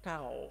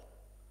Hekau,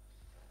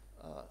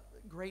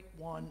 great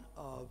one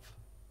of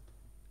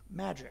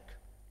magic.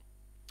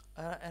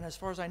 And as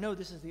far as I know,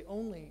 this is the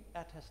only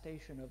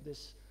attestation of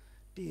this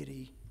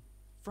deity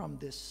from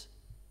this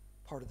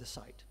part of the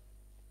site.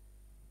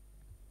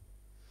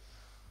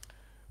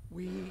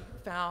 We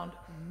found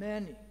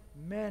many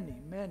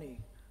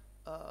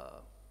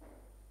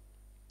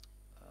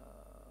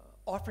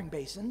offering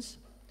basins,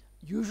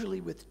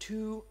 usually with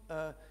two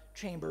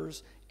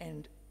chambers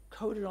and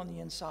coated on the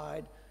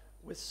inside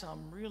with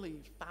some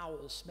really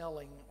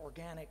foul-smelling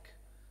organic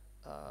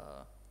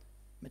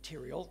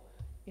material.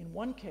 In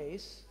one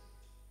case,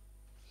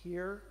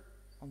 here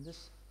on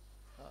this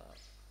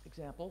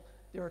example,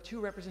 there are two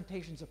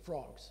representations of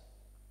frogs.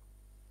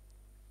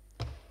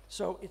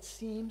 So it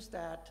seems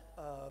that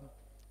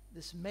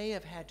this may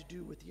have had to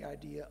do with the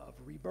idea of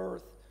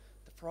rebirth,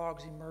 the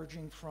frogs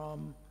emerging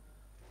from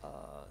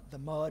the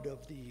mud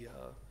of the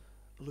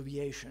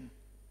alluviation,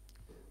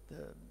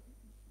 the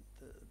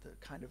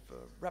kind of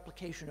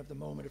replication of the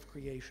moment of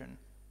creation.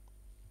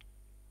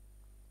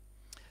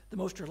 The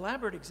most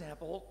elaborate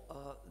example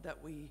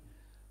that we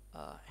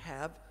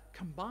have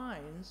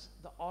combines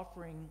the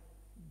offering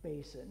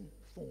basin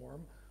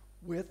form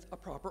with a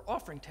proper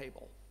offering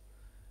table.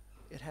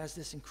 It has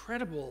this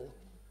incredible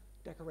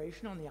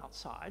decoration on the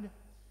outside.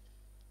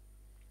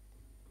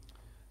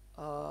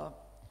 I've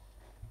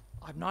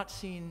not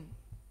seen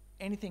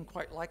anything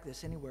quite like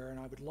this anywhere, and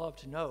I would love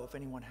to know if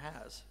anyone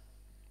has.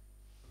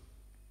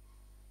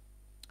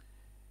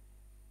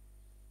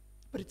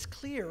 But it's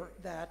clear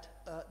that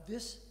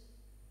this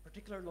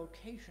particular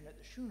location at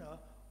the Shuna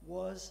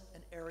was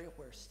an area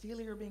where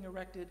stelae are being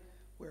erected,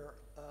 where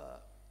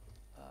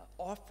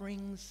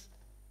offerings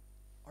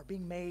are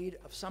being made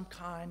of some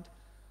kind.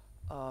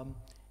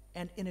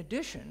 And in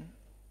addition,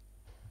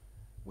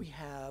 we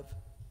have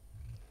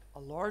a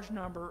large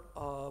number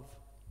of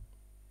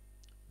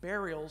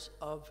burials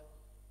of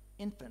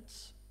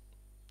infants,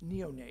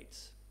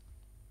 neonates.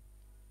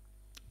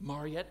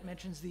 Mariette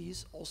mentions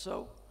these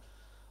also.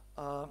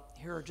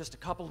 Here are just a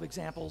couple of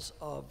examples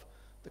of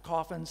the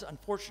coffins.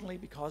 Unfortunately,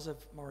 because of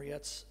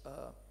Mariette's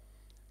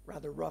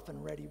rather rough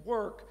and ready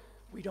work,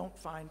 we haven't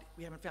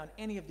found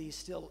any of these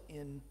still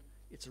in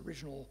its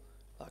original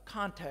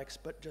context,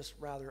 but just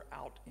rather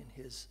out in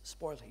his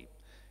spoil heap.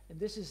 And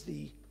this is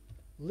the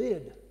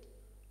lid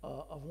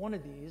of one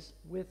of these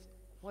with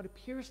what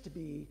appears to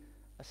be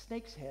a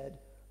snake's head,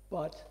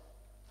 but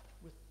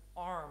with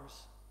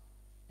arms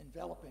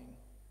enveloping,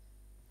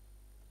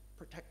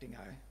 protecting,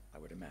 I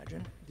would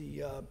imagine,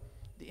 the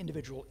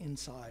individual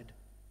inside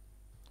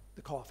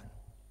the coffin.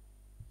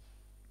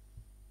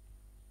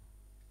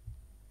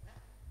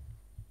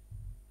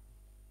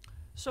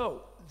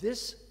 So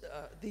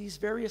these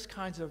various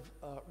kinds of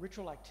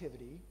ritual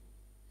activity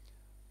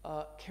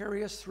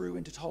carry us through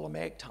into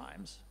Ptolemaic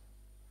times.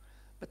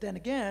 But then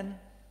again,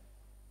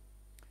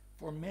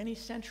 for many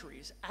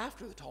centuries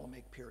after the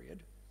Ptolemaic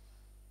period,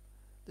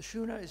 the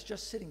Shuna is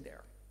just sitting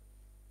there.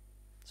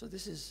 So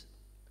this is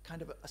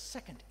kind of a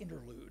second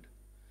interlude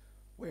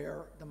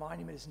where the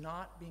monument is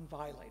not being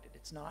violated,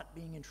 it's not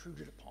being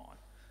intruded upon.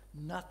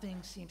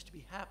 Nothing seems to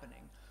be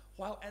happening,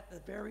 while at the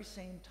very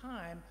same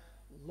time,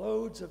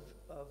 loads of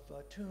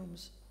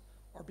tombs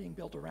are being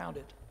built around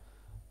it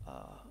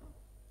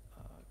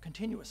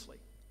continuously.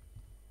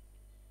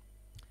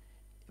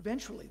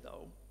 Eventually,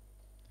 though,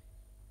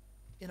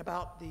 in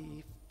about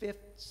the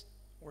 5th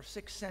or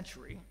 6th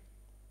century,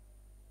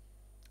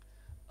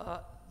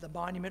 the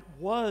monument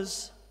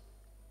was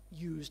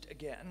used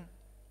again,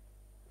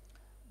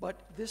 but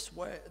this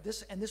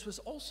was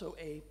also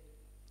a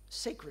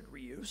sacred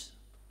reuse,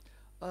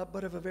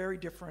 but of a very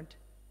different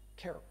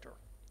character.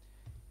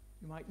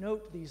 You might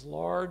note these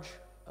large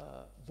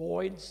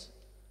voids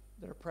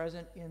that are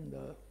present in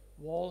the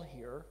wall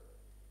here.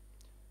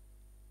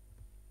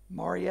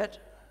 Mariette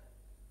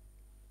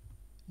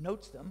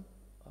notes them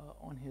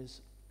on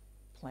his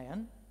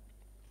plan.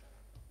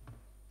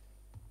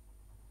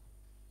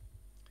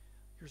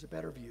 Here's a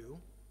better view.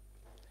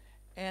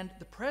 And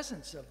the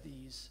presence of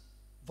these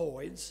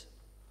voids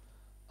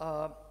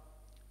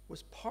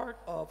was part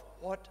of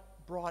what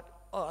brought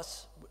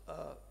us,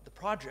 the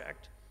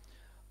project,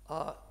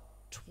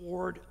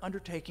 toward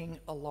undertaking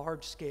a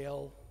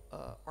large-scale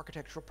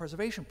architectural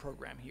preservation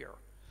program here.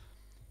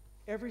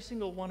 Every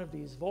single one of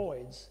these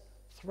voids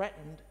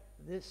threatened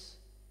this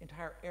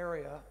entire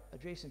area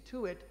adjacent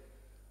to it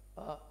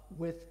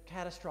with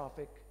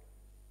catastrophic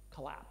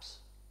collapse.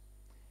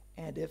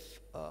 And if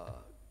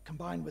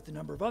combined with a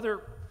number of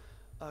other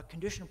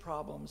condition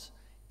problems,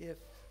 if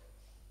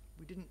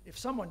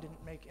someone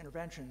didn't make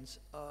interventions,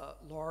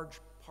 large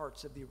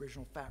parts of the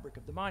original fabric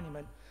of the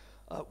monument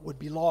would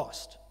be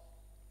lost.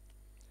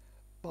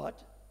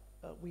 But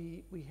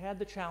we had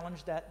the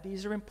challenge that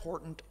these are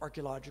important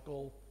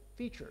archaeological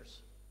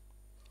features.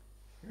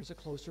 Here's a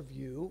closer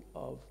view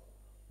of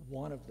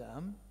one of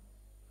them.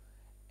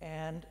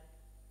 And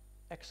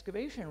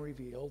excavation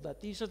revealed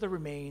that these are the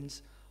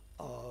remains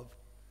of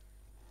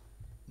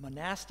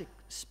monastic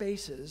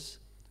spaces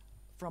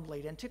from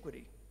late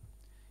antiquity.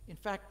 In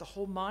fact, the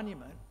whole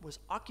monument was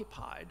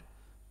occupied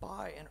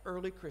by an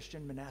early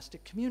Christian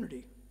monastic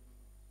community.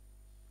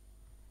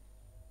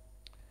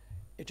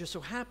 It just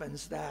so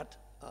happens that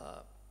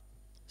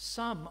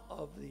some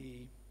of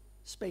the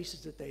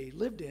spaces that they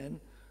lived in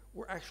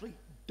were actually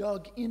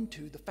dug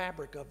into the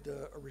fabric of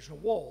the original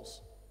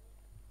walls.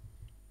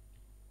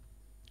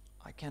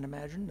 I can't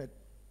imagine that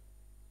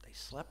they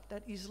slept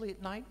that easily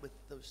at night with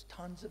those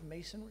tons of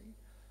masonry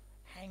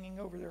hanging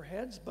over their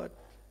heads, but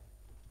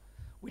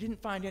we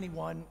didn't find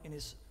anyone in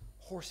his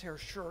horsehair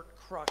shirt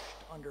crushed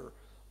under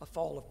a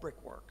fall of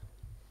brickwork.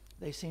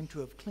 They seem to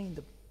have cleaned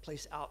the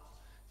place out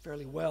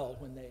fairly well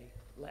when they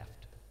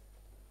left.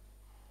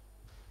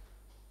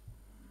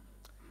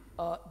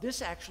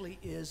 This actually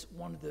is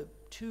one of the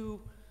two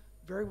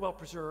very well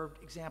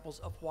preserved examples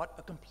of what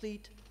a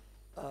complete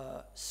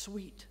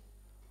suite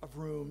of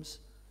rooms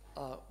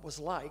was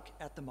like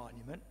at the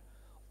monument.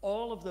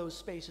 All of those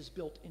spaces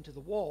built into the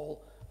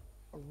wall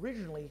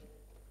originally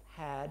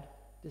had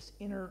this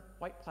inner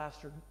white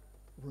plastered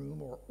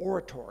room or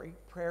oratory,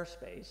 prayer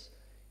space,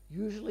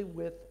 usually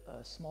with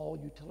a small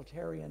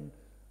utilitarian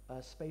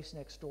space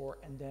next door,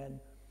 and then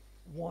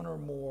one or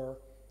more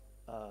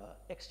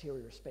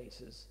exterior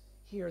spaces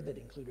here that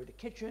included a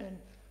kitchen,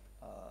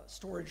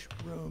 storage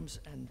rooms,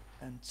 and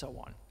so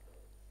on.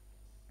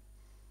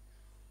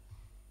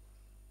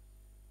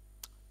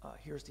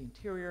 Here's the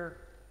interior.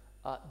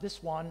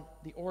 This one,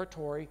 the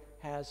oratory,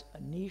 has a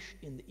niche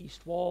in the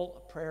east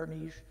wall, a prayer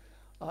niche,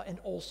 and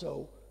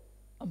also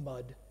a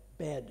mud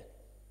bed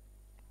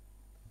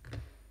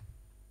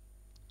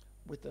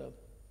with a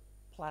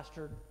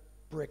plastered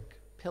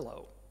brick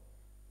pillow.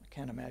 I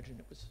can't imagine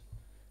it was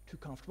too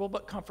comfortable,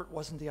 but comfort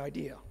wasn't the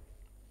idea.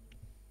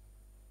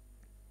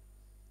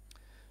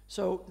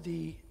 So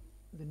the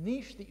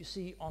niche that you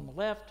see on the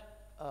left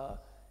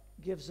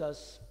gives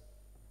us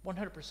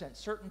 100%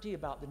 certainty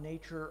about the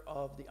nature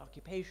of the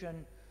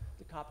occupation.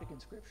 The Coptic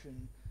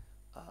inscription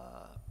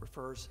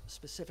refers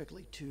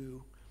specifically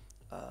to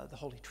the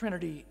Holy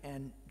Trinity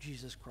and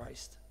Jesus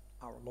Christ,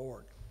 our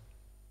Lord.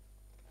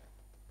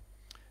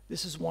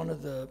 This is one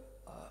of the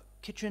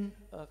kitchen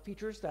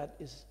features that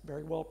is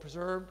very well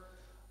preserved,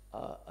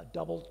 a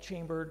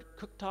double-chambered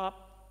cooktop.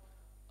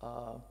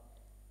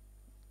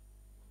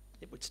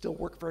 It would still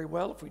work very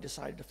well if we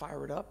decided to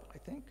fire it up, I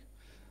think.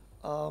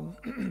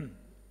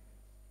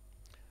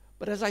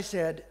 But as I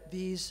said,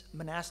 these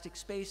monastic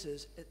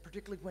spaces,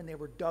 particularly when they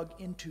were dug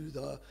into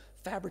the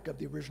fabric of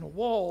the original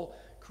wall,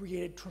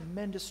 created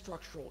tremendous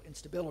structural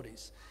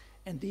instabilities.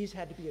 And these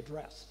had to be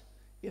addressed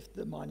if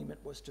the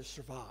monument was to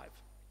survive.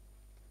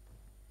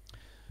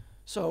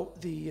 So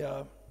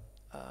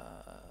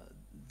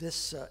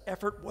this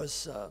effort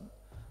was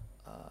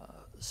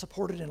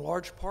supported in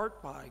large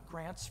part by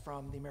grants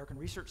from the American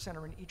Research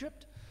Center in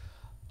Egypt,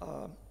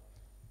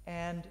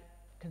 and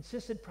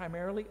consisted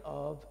primarily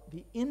of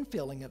the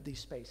infilling of these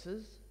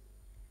spaces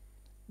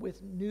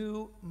with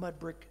new mud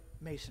brick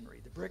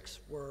masonry. The bricks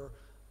were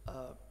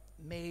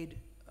made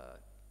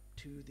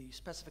to the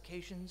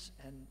specifications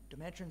and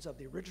dimensions of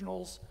the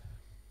originals,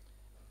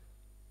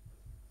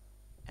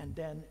 and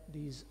then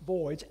these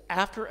voids,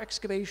 after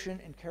excavation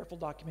and careful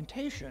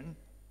documentation,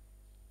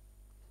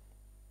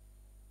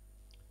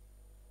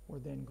 were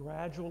then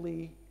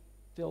gradually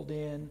filled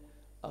in.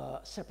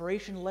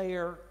 Separation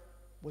layer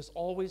was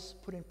always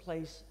put in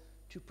place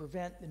to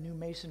prevent the new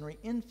masonry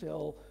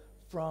infill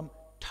from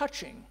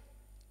touching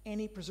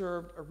any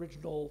preserved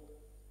original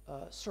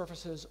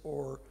surfaces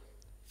or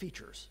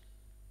features.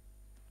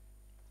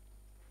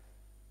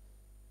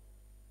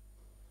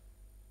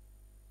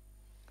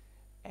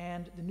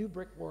 And the new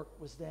brickwork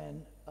was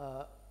then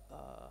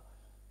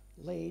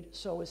laid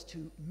so as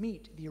to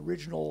meet the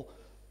original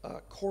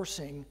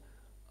coursing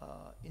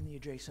in the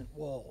adjacent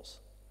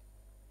walls.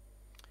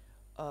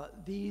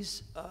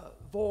 These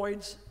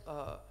voids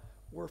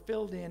were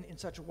filled in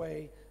such a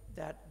way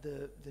that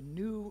the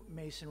new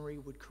masonry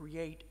would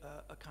create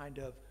a kind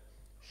of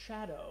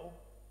shadow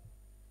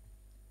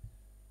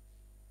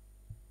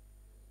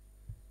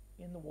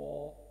in the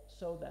wall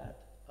so that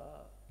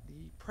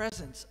the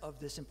presence of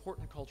this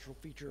important cultural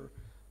feature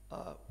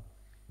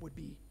would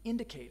be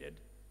indicated,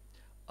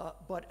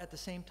 but at the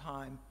same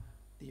time,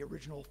 the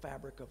original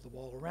fabric of the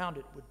wall around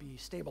it would be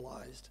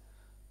stabilized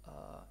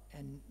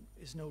and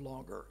is no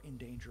longer in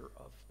danger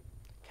of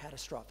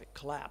catastrophic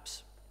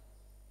collapse.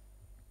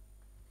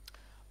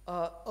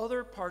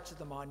 Other parts of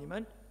the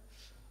monument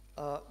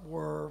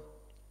were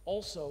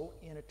also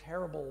in a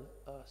terrible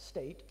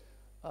state.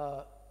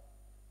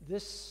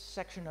 This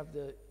section of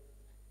the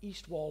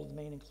east wall of the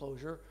main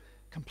enclosure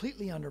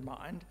completely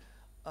undermined.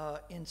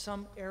 In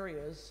some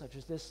areas, such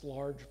as this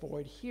large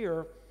void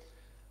here,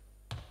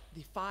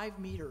 the 5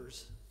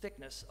 meters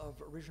thickness of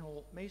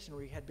original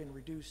masonry had been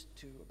reduced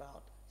to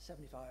about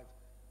 75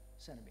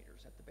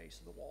 centimeters at the base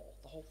of the wall.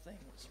 The whole thing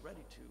was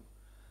ready to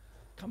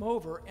come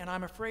over, and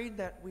I'm afraid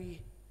that we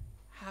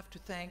have to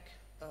thank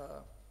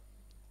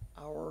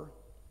our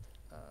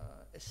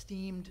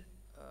esteemed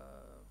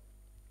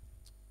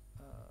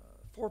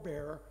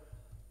forebear,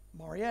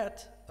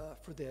 Mariette,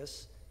 for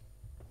this.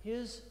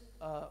 His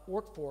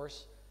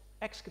workforce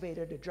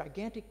excavated a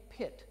gigantic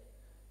pit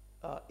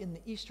in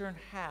the eastern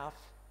half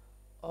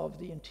of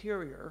the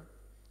interior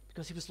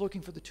because he was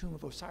looking for the tomb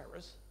of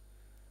Osiris.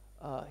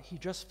 He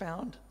just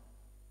found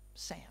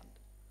sand.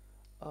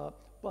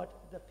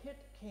 But the pit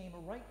came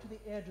right to the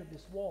edge of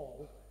this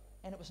wall,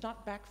 and it was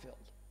not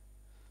backfilled.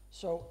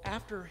 So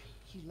after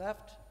he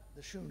left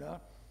the Shuna,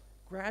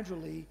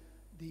 gradually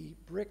the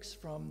bricks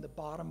from the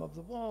bottom of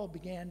the wall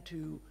began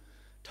to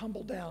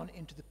tumble down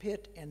into the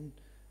pit, and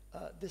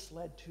this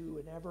led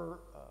to an ever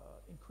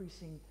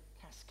increasing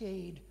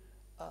cascade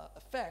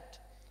effect,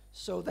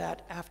 so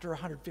that after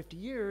 150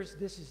 years,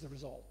 this is the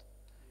result.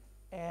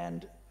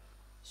 And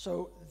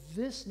so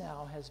this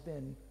now has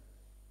been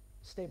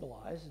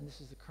stabilized, and this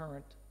is the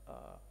current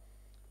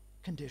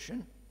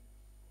condition.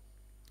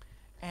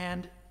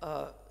 And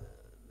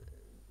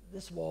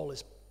this wall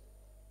is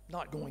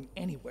not going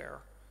anywhere.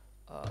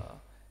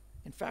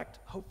 In fact,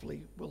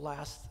 hopefully will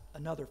last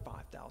another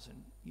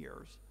 5,000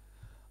 years.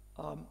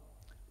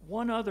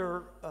 One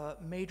other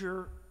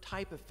major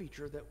type of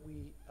feature that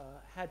we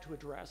had to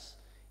address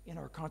in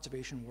our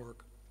conservation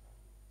work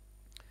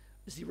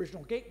is the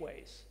original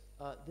gateways.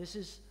 This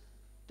is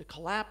the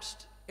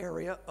collapsed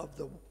area of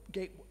the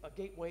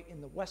gateway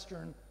in the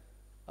western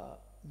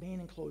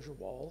main enclosure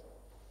wall.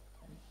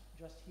 And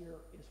just here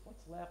is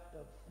what's left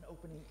of an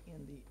opening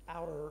in the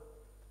outer or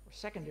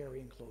secondary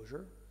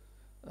enclosure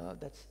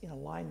that's in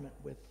alignment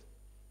with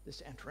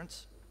this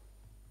entrance.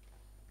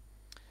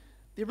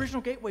 The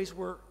original gateways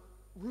were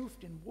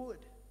roofed in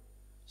wood.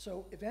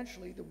 So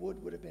eventually the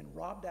wood would have been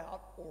robbed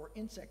out or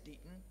insect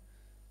eaten.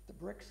 The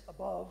bricks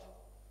above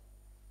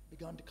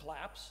begun to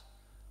collapse.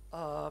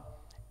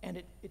 And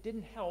it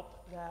didn't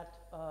help that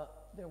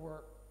there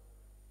were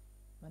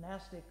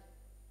monastic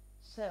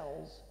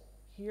cells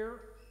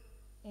here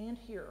and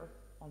here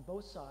on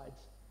both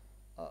sides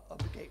of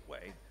the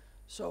gateway.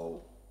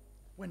 So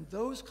when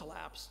those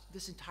collapsed,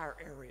 this entire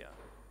area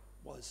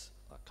was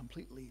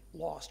completely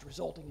lost,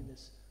 resulting in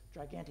this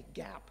gigantic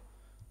gap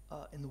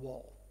in the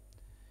wall.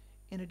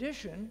 In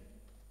addition,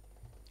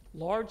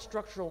 large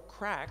structural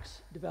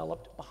cracks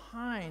developed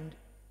behind,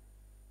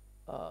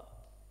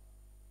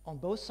 on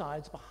both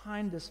sides,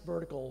 behind this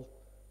vertical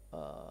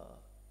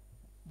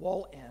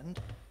wall end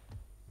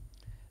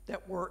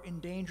that were in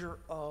danger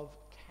of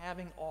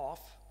calving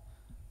off.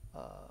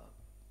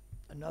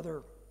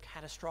 Another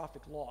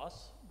catastrophic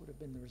loss would have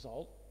been the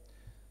result.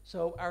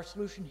 So our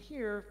solution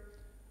here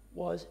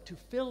was to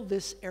fill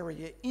this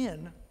area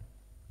in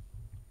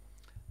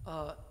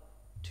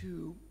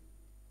to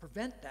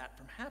prevent that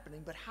from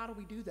happening. But how do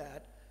we do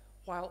that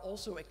while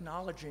also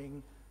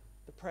acknowledging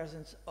the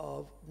presence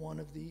of one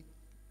of the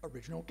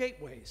original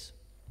gateways?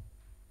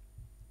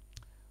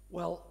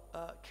 Well,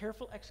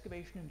 careful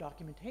excavation and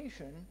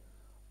documentation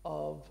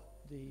of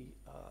the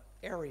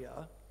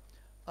area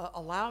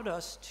allowed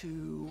us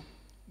to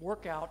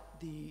work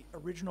out the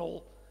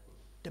original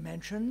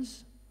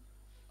dimensions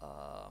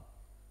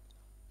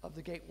of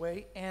the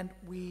gateway, and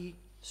we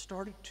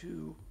started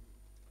to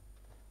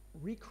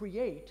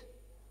recreate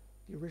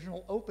the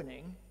original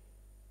opening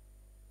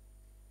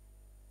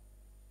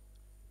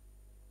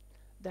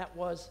that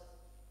was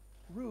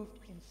roofed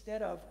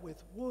instead of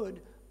with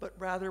wood, but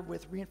rather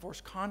with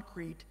reinforced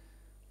concrete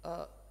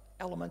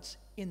elements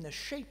in the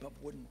shape of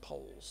wooden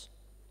poles.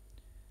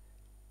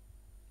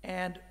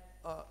 And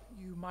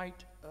you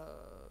might,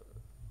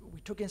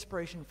 we took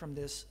inspiration from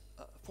this,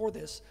 for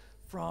this,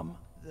 from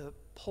the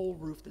pole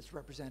roof that's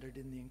represented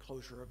in the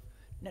enclosure of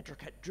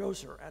Neterket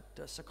Djoser at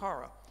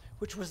Saqqara,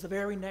 which was the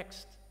very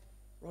next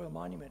royal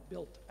monument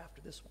built after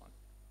this one,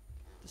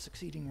 the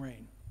succeeding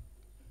reign.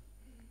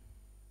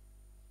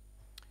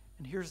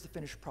 And here's the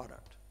finished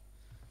product.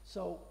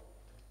 So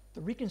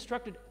the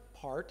reconstructed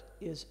part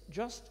is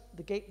just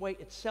the gateway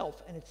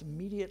itself and its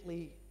immediate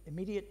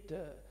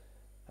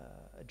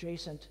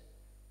adjacent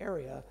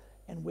area,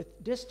 and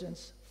with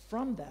distance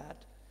from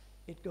that,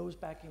 it goes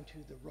back into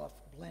the rough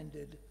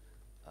blended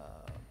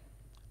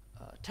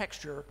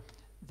texture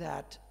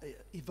that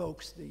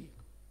evokes the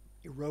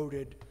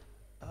eroded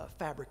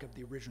fabric of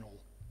the original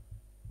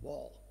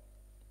wall.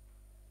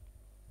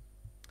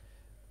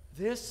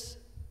 This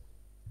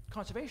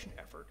conservation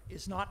effort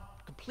is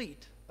not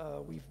complete.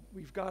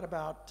 We've got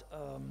about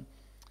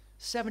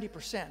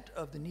 70%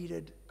 of the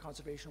needed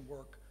conservation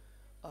work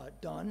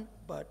done,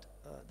 but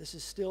this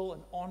is still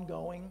an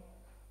ongoing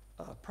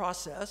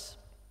process.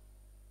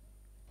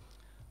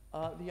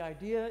 The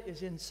idea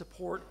is in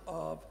support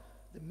of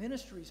the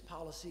ministry's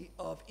policy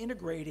of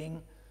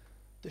integrating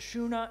the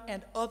Shuna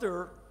and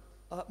other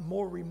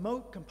more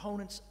remote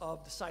components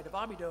of the site of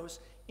Abydos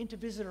into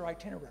visitor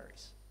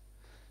itineraries.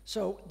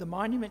 So the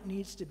monument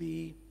needs to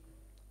be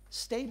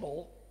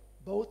stable,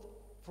 both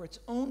for its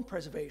own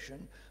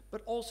preservation,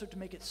 but also to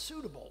make it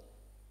suitable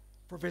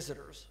for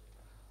visitors.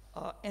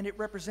 and it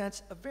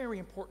represents a very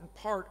important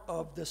part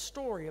of the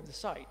story of the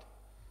site.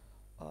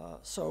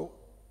 So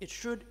it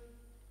should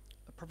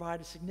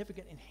provide a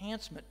significant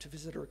enhancement to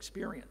visitor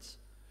experience.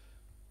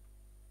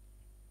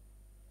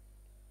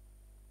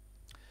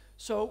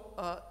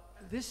 So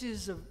this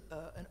is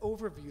an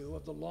overview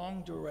of the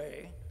longue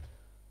durée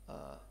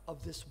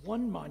of this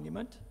one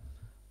monument,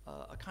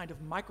 a kind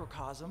of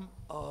microcosm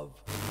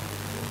of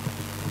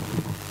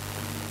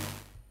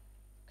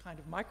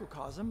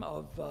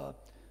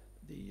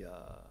the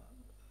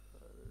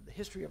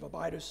history of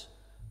Abydos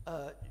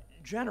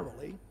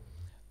generally,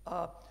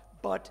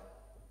 but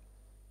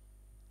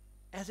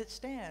as it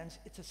stands,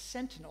 it's a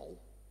sentinel,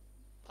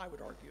 I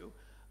would argue,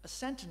 a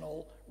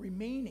sentinel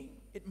remaining.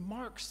 It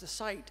marks the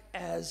site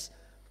as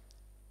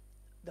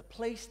the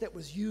place that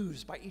was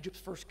used by Egypt's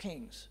first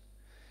kings.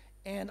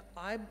 And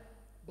I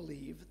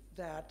believe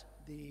that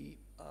the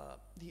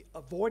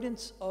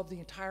avoidance of the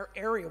entire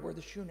area where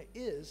the Shunet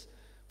is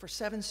for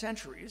 7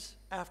 centuries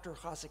after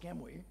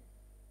Khasekhemwy,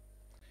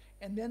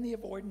 and then the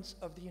avoidance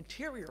of the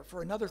interior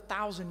for another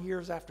 1,000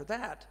 years after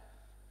that,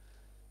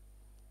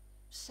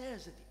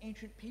 says that the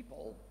ancient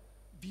people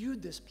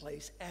viewed this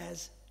place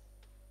as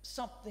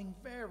something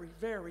very,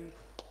 very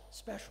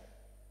special.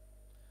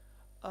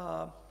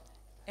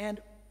 And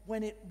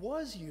when it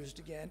was used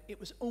again, it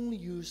was only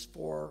used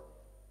for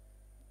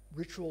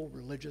ritual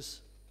religious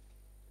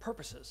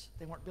purposes.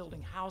 They weren't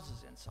building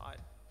houses inside.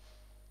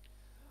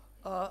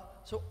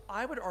 So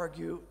I would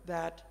argue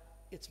that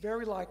it's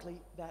very likely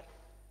that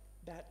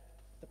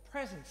the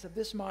presence of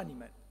this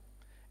monument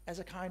as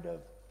a kind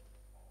of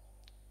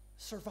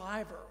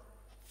survivor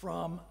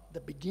from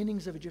the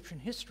beginnings of Egyptian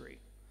history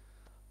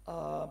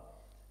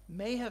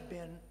may have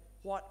been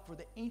what, for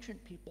the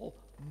ancient people,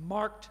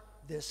 marked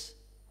this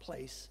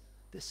place,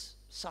 this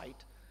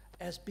site,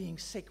 as being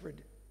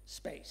sacred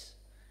space.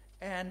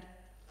 And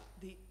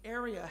the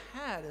area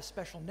had a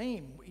special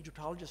name.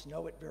 Egyptologists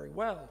know it very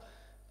well,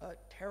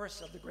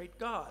 Terrace of the Great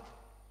God.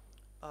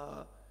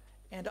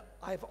 And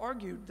I've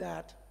argued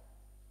that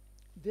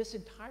this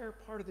entire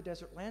part of the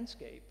desert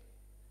landscape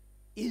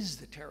is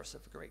the Terrace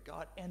of the Great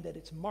God, and that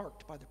it's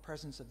marked by the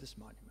presence of this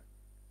monument,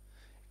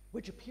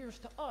 which appears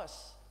to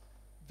us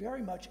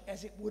very much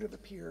as it would have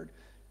appeared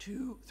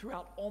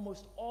throughout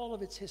almost all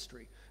of its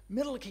history.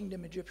 Middle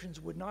Kingdom Egyptians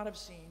would not have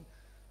seen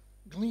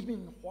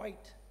gleaming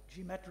white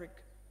geometric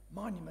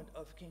monument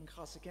of King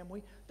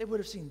Khasekhemwy. They would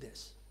have seen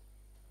this.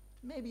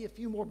 Maybe a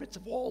few more bits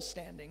of wall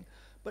standing,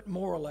 but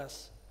more or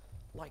less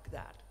like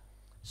that.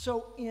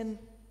 So in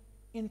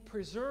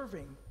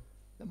preserving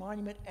the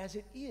monument as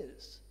it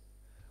is,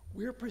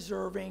 we're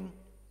preserving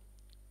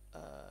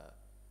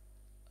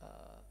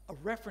a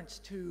reference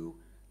to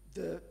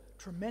the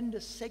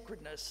tremendous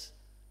sacredness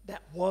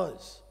that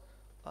was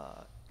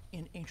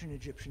in ancient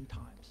Egyptian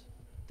times.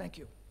 Thank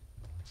you.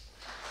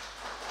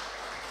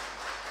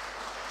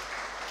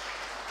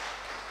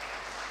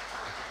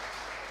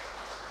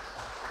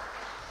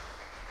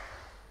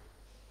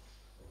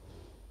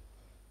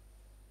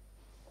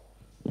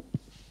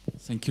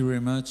 Thank you very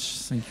much.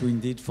 Thank you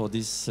indeed for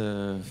this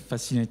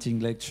fascinating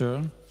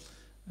lecture.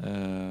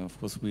 Of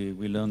course, we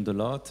learned a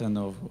lot, and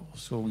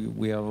also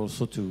we have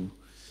also to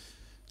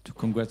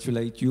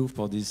congratulate you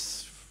for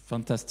this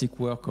fantastic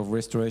work of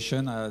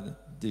restoration. I had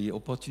the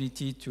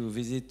opportunity to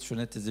visit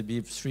Shunet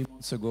el-Zebib 3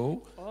 months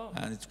ago,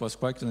 and it was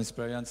quite an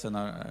experience, and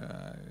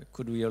I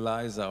could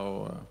realize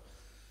how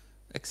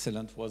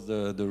excellent was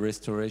the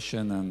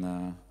restoration,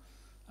 and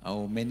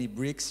how many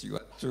bricks you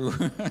had to,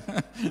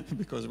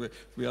 because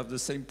we have the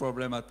same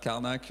problem at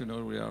Karnak, you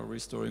know, we are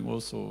restoring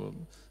also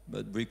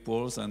but brick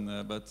walls,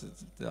 and but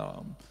they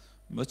are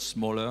much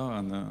smaller,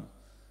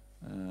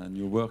 and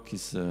your work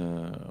is,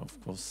 of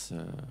course,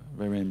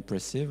 very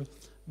impressive.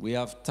 We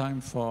have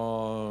time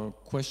for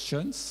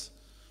questions.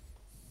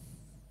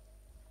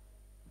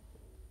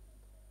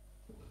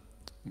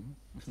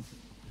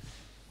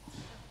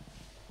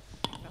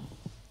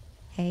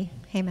 Hey,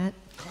 Matt.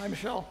 Hi,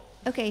 Michelle.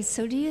 Okay,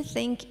 so do you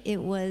think it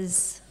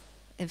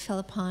fell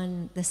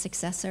upon the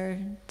successor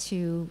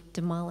to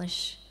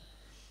demolish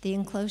the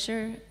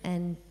enclosure,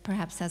 and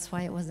perhaps that's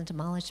why it wasn't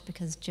demolished,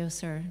 because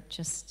Djoser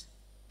just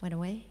went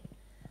away?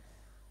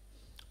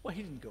 Well,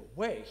 he didn't go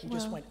away. He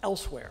just went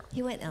elsewhere.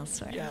 He went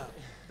elsewhere. Yeah.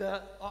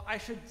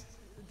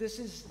 This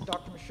is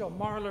Dr. Michelle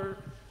Marler,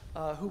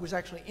 who was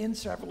actually in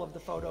several of the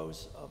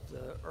photos of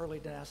the early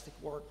dynastic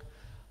work,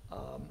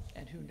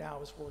 and who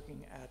now is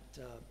working at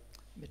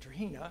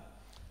Mitrahina.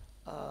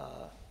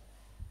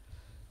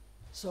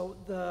 So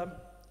the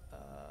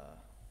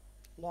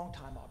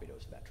longtime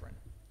Abydos veteran.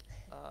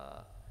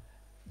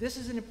 This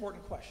is an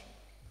important question.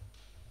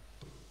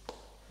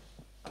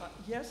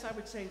 Yes, I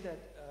would say that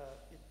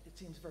it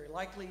seems very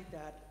likely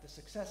that the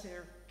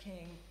successor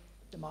king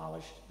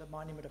demolished the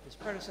monument of his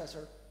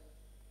predecessor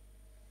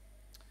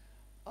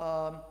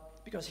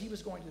because he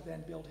was going to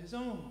then build his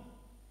own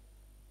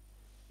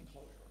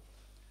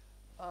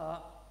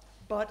enclosure.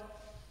 But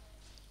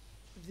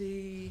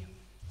the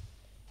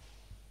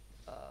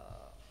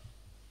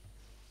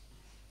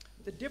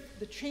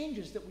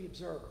changes that we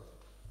observe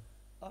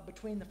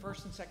between the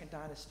first and second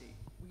dynasty.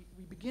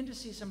 We begin to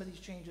see some of these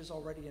changes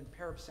already in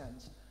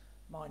Peribsen's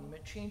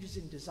monument, changes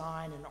in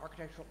design and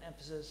architectural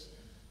emphasis.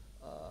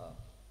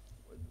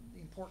 The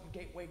important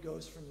gateway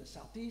goes from the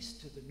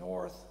southeast to the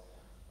north.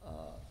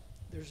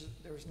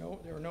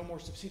 There are no more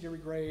subsidiary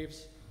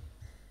graves,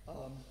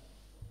 a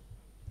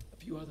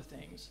few other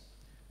things.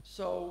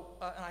 So,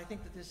 and I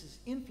think that this is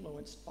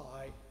influenced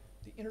by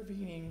the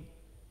intervening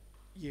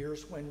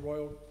years when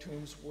royal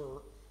tombs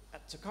were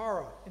at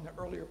Saqqara in the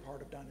earlier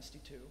part of Dynasty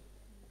II.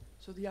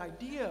 So the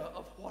idea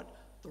of what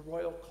the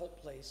royal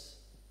cult place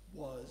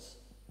was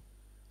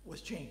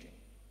changing.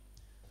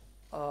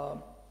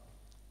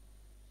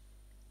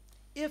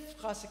 If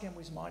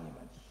Khasekhemwy's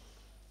monument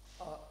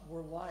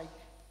were like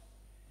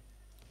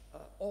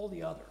all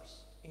the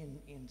others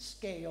in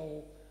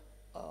scale,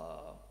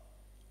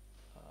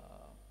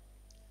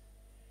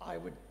 I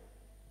would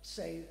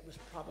say it was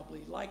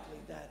probably likely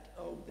that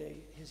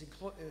his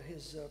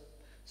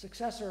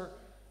successor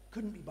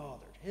couldn't be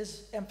bothered.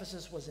 His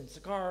emphasis was in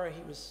Saqqara.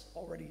 He was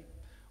already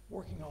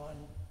working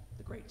on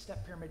the Great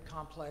Step Pyramid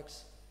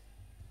complex.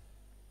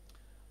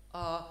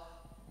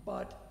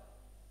 But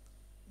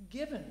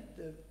given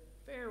the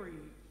very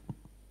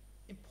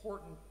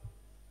important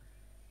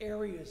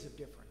areas of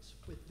difference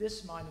with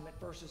this monument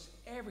versus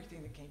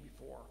everything that came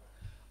before,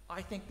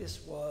 I think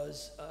this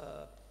was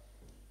a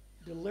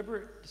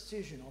deliberate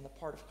decision on the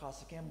part of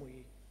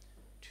Khasekhemwy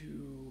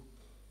to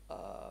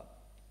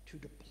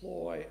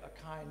deploy a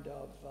kind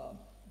of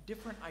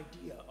different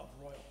idea of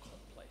royal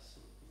cult place.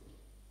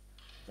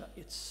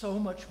 It's so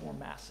much more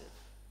massive.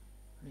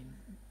 I mean,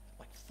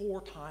 like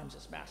 4 times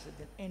as massive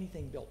than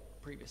anything built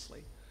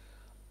previously.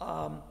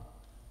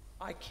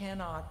 I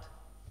cannot,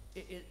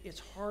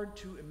 it's hard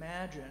to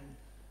imagine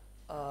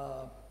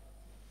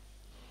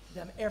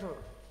them ever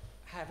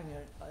having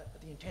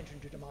the intention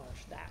to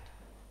demolish that.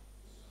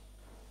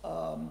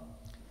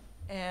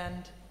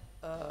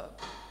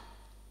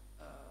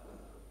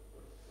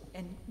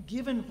 And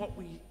given what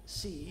we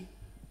see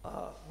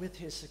with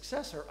his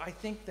successor, I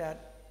think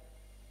that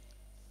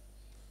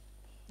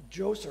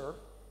Djoser,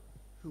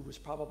 who was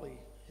probably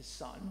his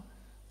son,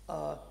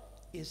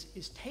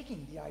 is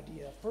taking the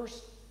idea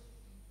first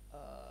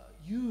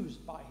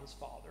used by his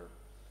father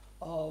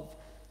of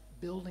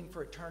building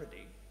for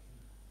eternity,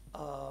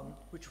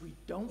 which we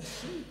don't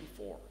see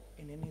before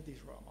in any of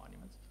these royal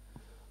monuments,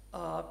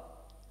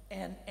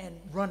 and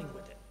running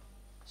with it.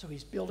 So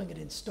he's building it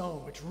in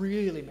stone, which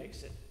really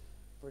makes it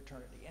for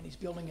eternity, and he's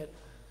building it,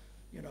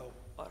 you know,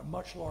 at a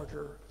much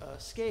larger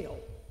scale.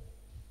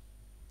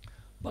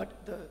 But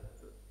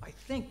I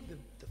think the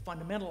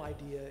fundamental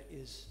idea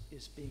is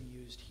being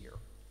used here.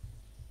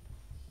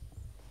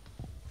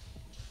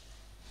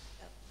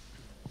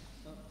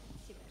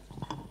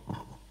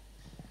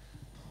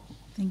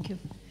 Thank you.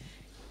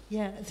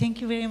 Yeah,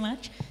 thank you very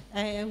much.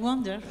 I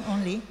wonder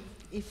only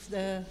if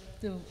the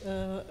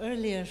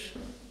earlier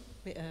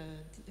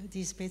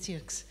these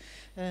patriarchs,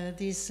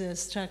 these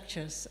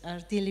structures are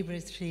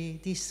deliberately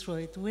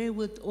destroyed, where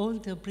would all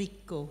the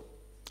brick go?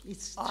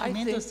 It's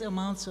tremendous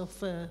amounts of.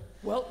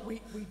 Well,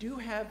 we do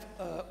have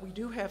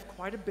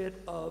quite a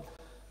bit of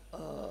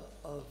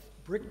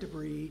brick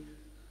debris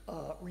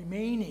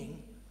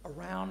remaining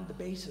around the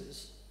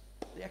bases,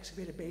 the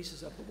excavated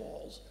bases of the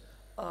walls.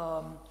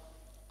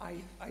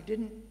 I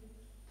didn't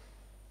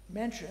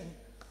mention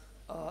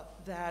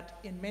that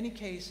in many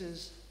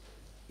cases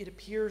it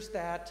appears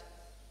that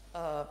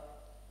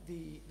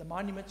the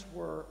monuments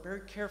were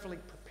very carefully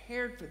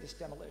prepared for this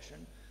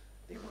demolition.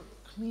 They were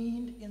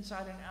cleaned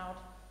inside and out.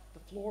 The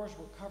floors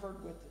were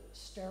covered with a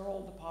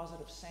sterile deposit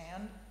of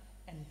sand,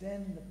 and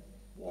then the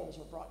walls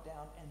were brought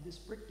down, and this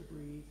brick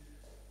debris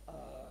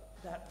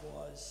that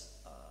was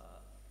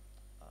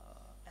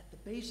at the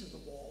base of the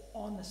wall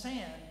on the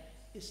sand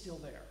is still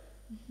there.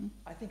 Mm-hmm.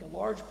 I think a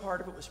large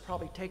part of it was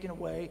probably taken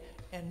away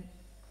and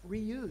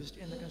reused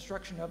in the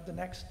construction of the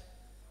next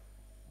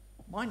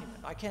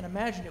monument. I can't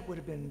imagine it would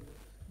have been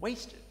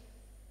wasted.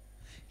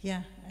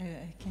 Yeah,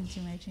 I can't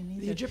imagine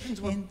either. The Egyptians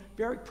were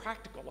very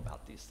practical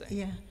about these things.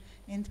 Yeah,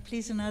 and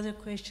please another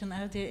question,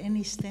 are there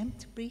any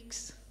stamped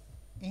bricks?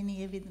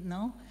 Any evidence?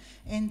 No?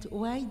 And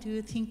why do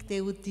you think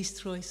they would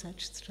destroy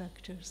such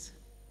structures?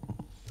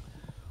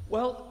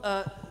 Well,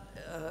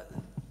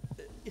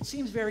 it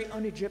seems very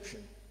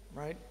un-Egyptian,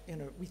 right? You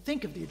know, we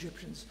think of the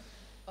Egyptians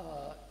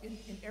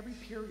in every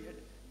period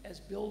as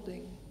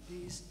building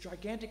these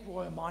gigantic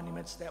royal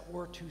monuments that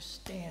were to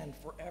stand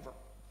forever.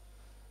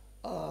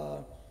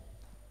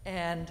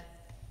 And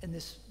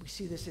this, we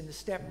see this in the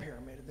Step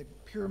Pyramid, in the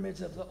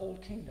pyramids of the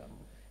Old Kingdom,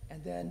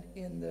 and then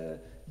in the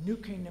New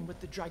Kingdom with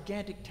the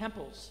gigantic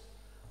temples.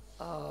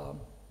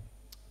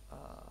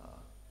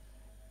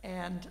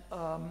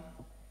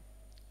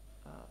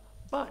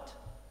 But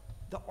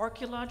the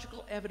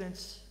archaeological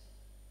evidence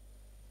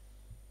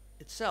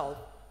itself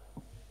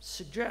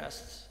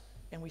suggests,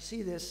 and we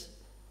see this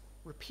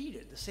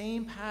repeated, the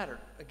same pattern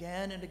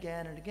again and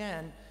again and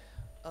again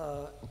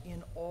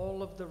in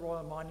all of the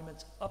royal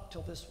monuments up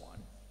till this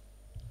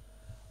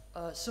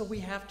one. So we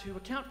have to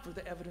account for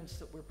the evidence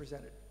that we're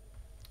presented.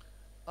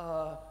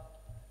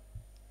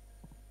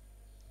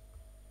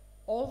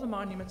 All the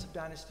monuments of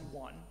Dynasty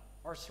I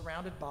are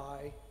surrounded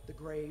by the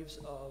graves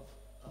of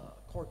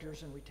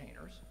courtiers and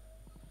retainers,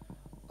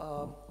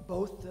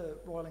 both the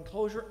royal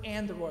enclosure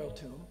and the royal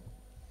tomb.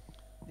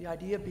 The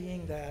idea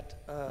being that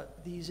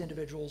these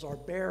individuals are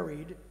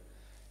buried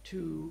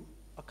to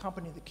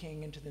accompany the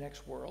king into the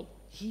next world.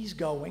 He's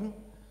going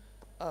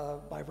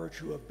by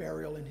virtue of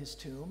burial in his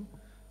tomb,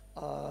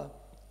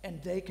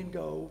 and they can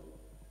go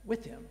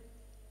with him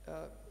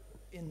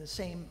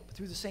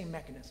through the same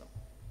mechanism.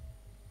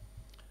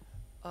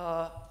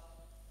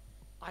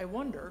 I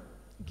wonder,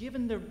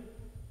 given the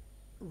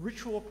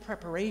ritual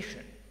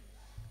preparation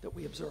that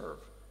we observe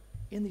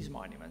in these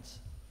monuments,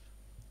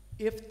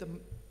 if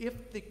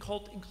the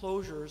cult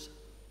enclosures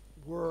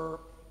were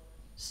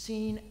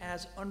seen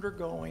as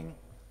undergoing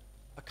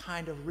a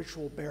kind of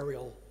ritual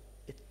burial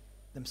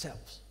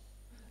themselves,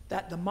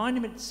 that the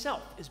monument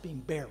itself is being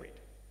buried,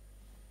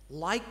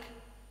 like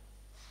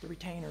the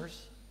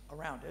retainers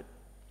around it,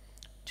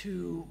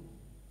 to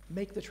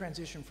make the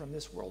transition from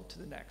this world to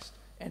the next,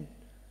 and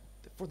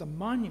for the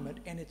monument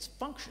and its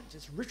functions,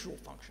 its ritual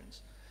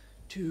functions,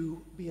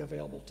 to be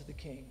available to the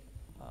king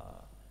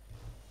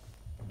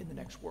in the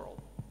next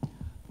world. Of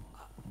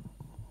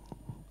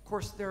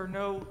course,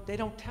 they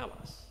don't tell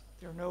us.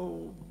 There are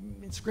no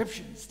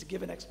inscriptions to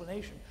give an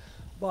explanation.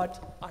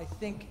 But I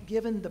think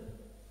given the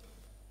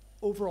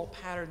overall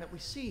pattern that we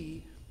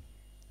see,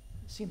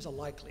 it seems a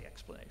likely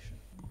explanation.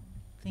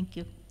 Thank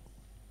you.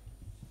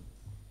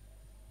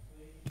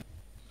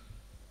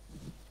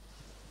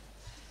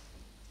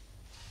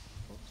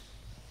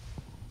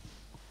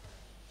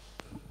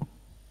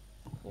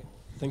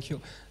 Thank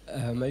you.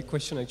 My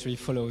question actually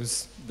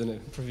follows the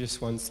previous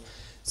ones.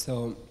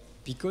 So,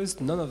 because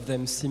none of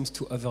them seems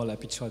to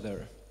overlap each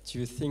other, do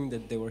you think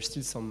that there were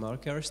still some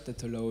markers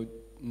that allowed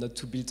not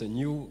to build a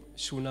new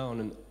Shuna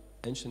on an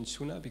ancient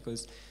Shuna?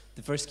 Because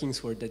the first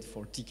kings were dead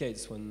for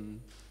decades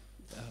when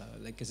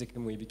like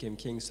Khasekhemwy became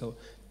king. So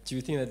do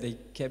you think that they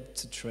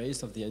kept a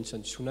trace of the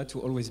ancient Shuna to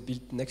always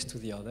build next to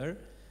the other?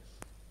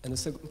 And the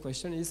second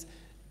question is,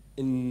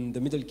 in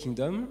the Middle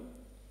Kingdom,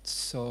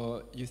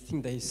 so you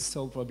think they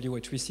saw probably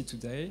what we see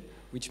today,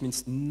 which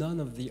means none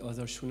of the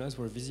other Shunas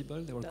were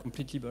visible? They were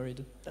completely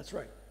buried? That's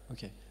right.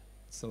 Okay.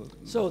 So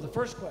the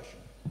first question.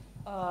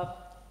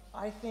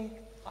 I think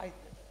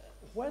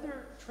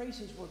whether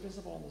traces were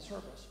visible on the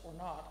surface or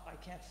not, I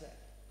can't say.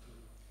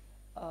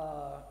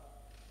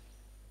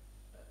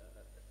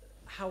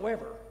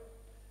 However,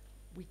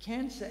 we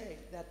can say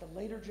that the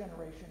later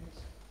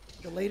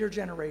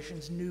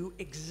generations knew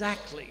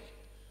exactly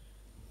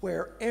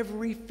where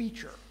every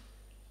feature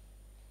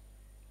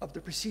of the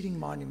preceding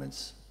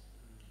monuments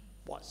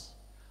was.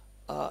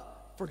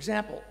 For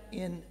example,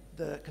 in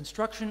the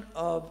construction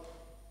of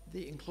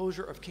the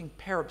enclosure of King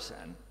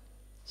Peribsen,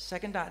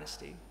 Second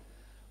Dynasty,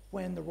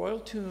 when the royal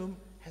tomb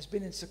has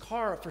been in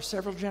Saqqara for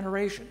several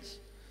generations,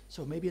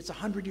 so maybe it's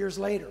 100 years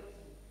later,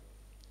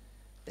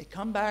 they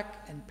come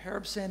back and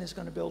Peribsen is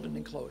going to build an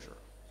enclosure.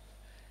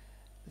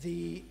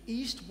 The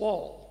east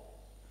wall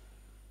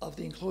of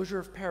the enclosure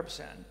of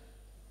Peribsen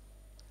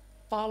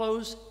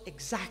follows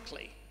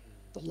exactly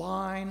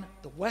the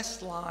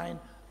west line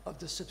of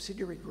the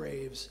subsidiary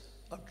graves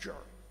of Jur.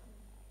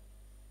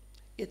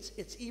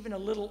 It's even a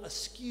little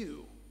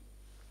askew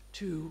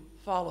to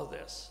follow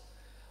this.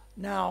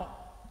 Now,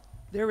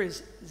 there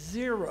is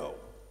zero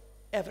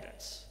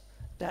evidence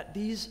that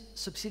these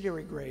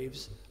subsidiary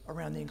graves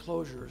around the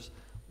enclosures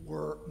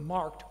were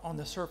marked on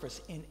the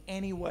surface in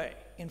any way.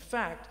 In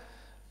fact,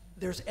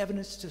 there's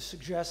evidence to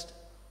suggest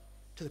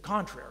to the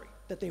contrary,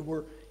 that they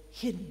were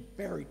hidden,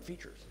 buried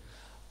features.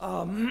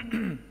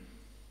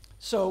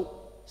 So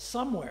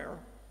somewhere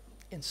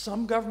in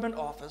some government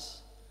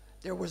office,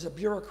 there was a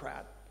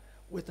bureaucrat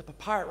with a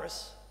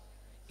papyrus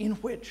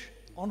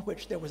on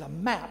which there was a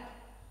map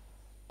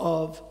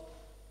of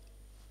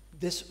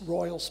this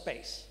royal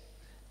space.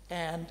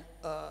 And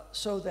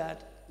so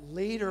that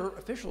later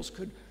officials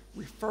could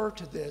refer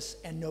to this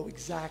and know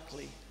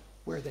exactly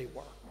where they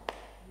were.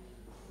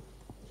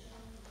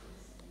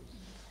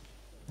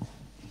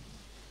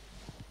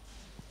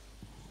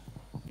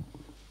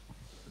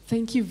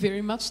 Thank you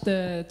very much.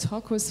 The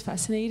talk was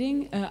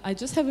fascinating. I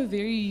just have a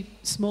very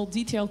small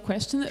detailed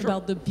question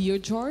about the beer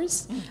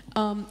jars.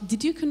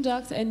 Did you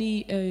conduct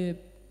any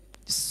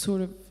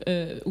sort of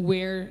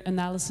wear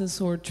analysis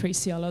or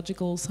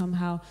traceological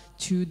somehow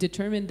to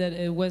determine that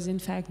it was in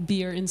fact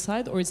beer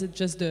inside, or is it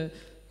just the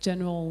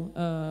general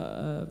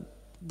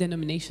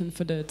denomination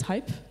for the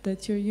type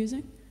that you're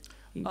using?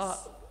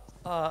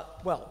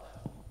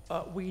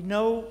 We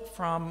know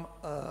from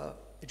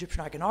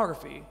Egyptian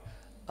iconography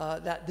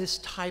that this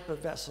type of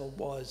vessel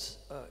was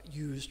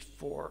used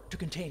to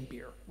contain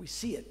beer. We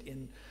see it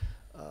in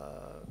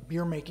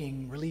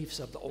beer-making reliefs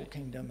of the Old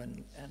Kingdom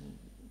and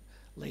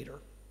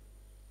later.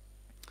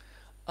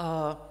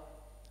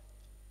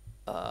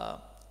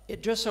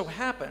 It just so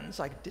happens,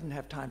 I didn't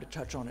have time to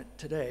touch on it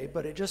today,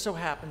 but it just so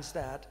happens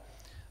that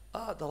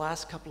the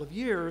last couple of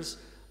years,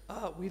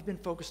 we've been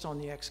focused on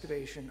the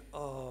excavation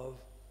of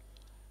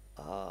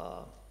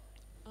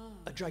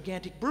a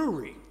gigantic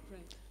brewery,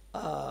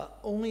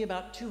 only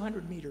about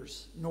 200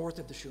 meters north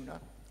of the Shuna,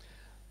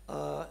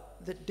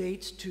 that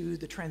dates to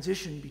the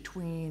transition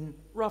between,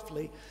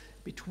 roughly,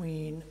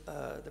 between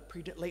the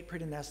late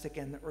pre-dynastic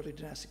and the early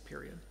dynastic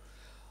period.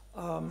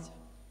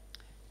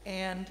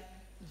 And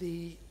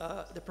the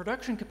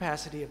production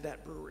capacity of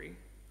that brewery,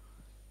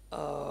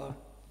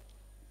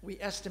 we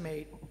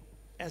estimate,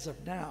 as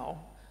of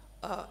now,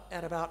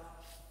 at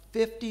about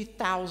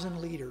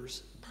 50,000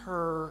 liters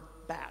per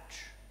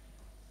batch,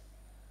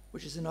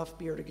 which is enough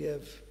beer to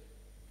give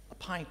a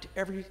pint to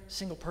every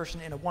single person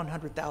in a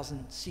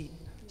 100,000 seat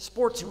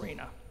sports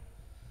arena.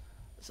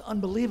 It's an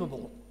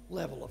unbelievable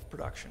level of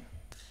production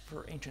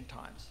for ancient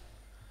times.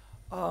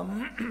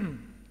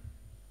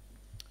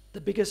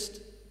 The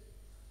biggest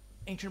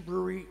ancient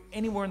brewery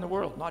anywhere in the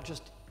world, not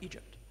just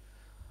Egypt.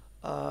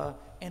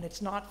 And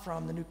it's not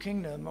from the New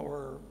Kingdom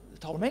or the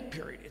Ptolemaic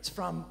period. It's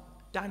from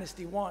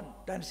Dynasty 1,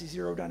 Dynasty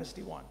 0,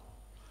 Dynasty 1.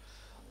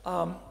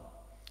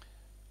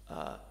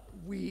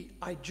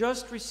 I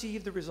just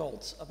received the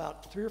results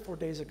about 3 or 4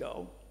 days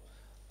ago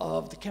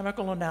of the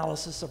chemical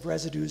analysis of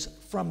residues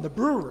from the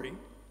brewery.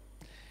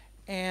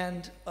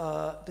 And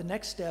the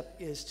next step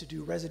is to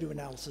do residue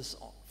analysis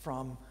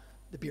from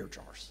the beer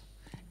jars.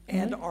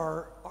 And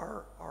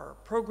our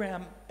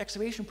program,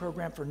 excavation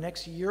program for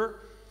next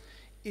year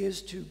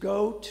is to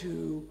go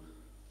to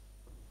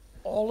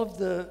all of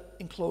the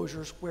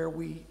enclosures where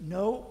we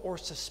know or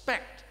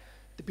suspect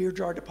the beer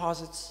jar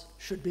deposits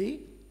should be,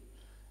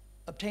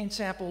 obtain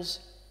samples,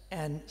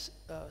 and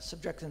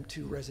subject them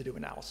to residue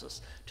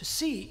analysis to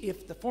see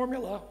if the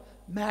formula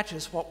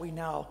matches what we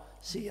now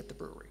see at the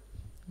brewery.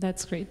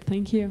 That's great,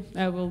 thank you.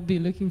 I will be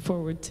looking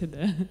forward to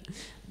the,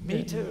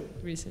 Me too.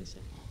 research.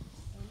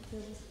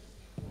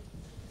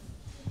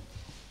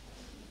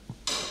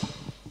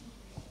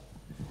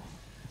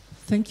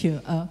 Thank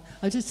you.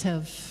 I just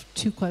have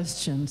 2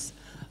 questions.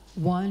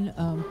 One,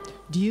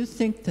 do you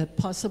think that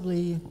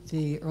possibly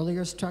the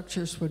earlier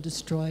structures were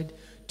destroyed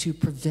to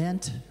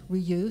prevent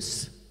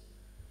reuse?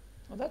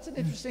 Well, that's an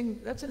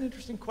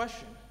interesting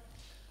question.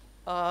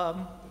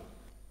 I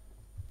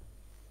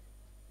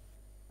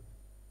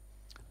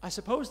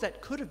suppose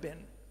that could have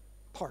been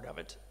part of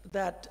it.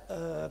 That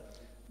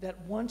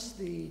once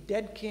the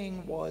dead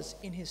king was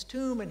in his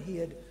tomb and he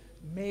had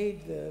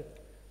made the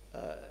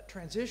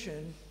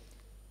transition,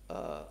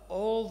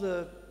 all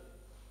the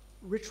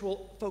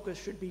ritual focus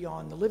should be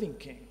on the living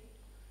king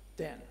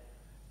then.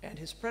 And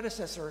his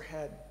predecessor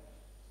had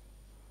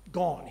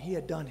gone. He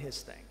had done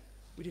his thing.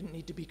 We didn't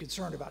need to be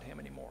concerned about him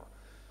anymore.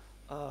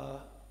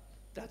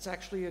 That's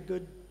actually a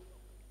good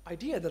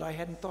idea that I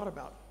hadn't thought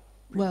about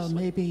previously.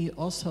 Well, maybe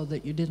also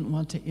that you didn't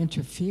want to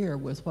interfere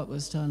with what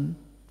was done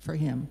for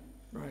him.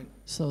 Right.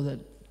 So that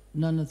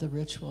none of the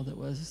ritual that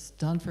was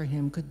done for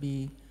him could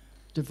be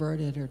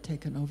diverted or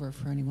taken over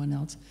for anyone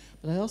else.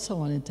 But I also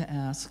wanted to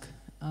ask,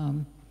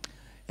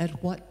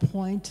 at what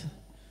point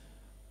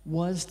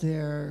was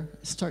there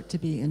start to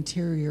be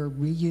interior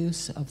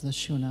reuse of the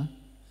Shuna?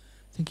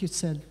 I think you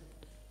said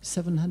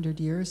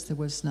 700 years there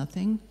was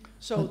nothing.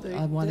 So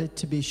I wanted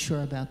to be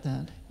sure about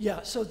that.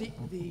 Yeah. So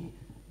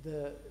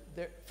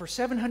for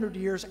 700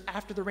 years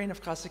after the reign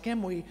of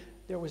Khasekhemwy,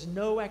 there was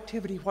no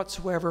activity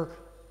whatsoever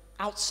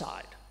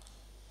outside.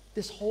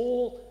 This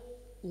whole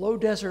low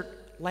desert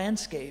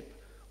landscape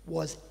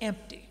was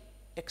empty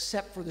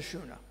except for the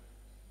Shuna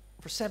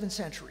for 7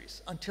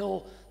 centuries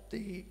until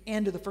the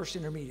end of the first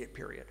intermediate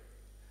period.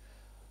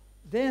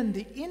 Then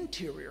the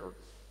interior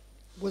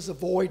was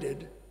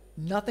avoided.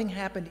 Nothing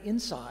happened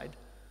inside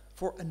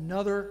for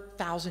another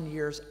 1,000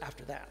 years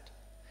after that.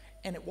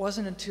 And it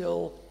wasn't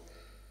until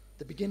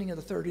the beginning of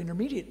the third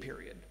intermediate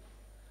period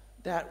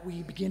that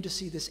we begin to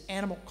see this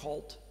animal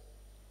cult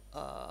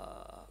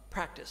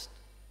practiced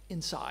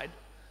inside,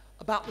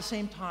 about the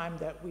same time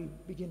that we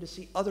begin to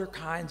see other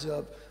kinds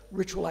of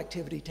ritual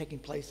activity taking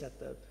place at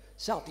the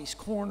southeast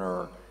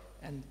corner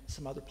and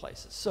some other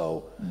places.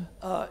 So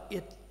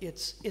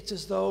it's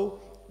as though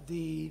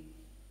the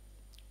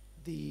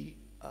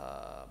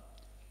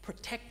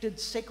protected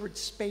sacred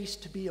space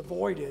to be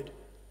avoided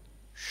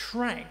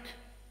shrank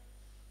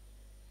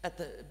at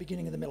the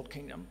beginning of the Middle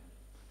Kingdom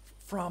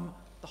from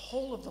the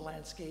whole of the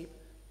landscape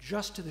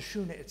just to the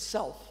Shuna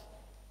itself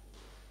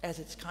as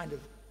its kind of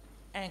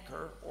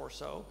anchor or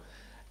so.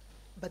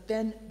 But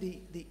then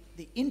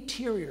the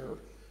interior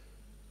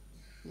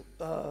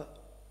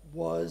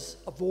was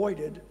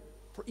avoided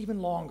for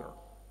even longer,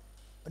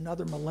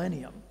 another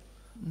millennium.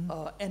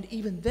 And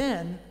even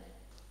then,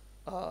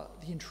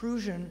 the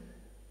intrusion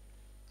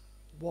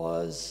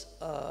was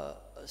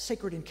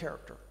sacred in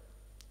character.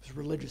 It was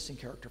religious in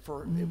character.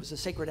 It was a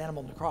sacred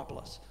animal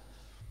necropolis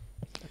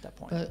at that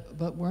point.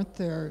 But weren't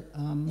there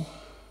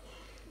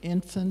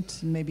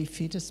infant, maybe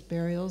fetus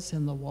burials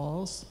in the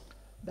walls?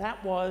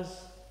 That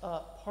was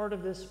part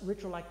of this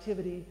ritual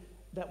activity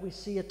that we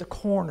see at the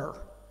corner,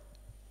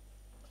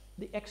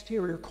 the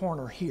exterior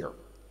corner here.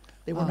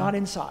 They were not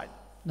inside.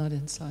 Not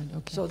inside,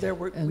 okay. So there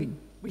were, and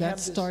we that have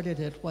this, started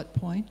at what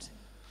point?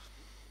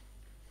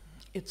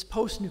 it's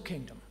post-New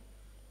Kingdom.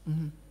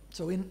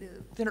 So in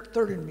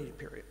third intermediate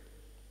period.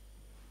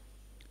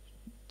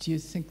 Do you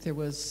think there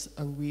was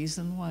a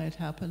reason why it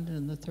happened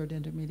in the third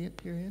intermediate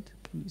period?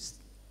 Can you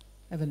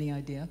have any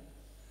idea?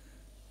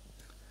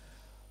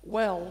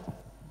 Well,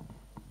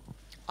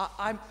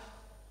 I'm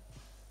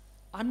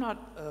not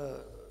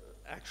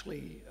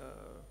actually.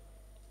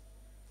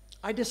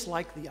 I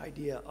dislike the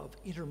idea of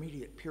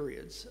intermediate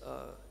periods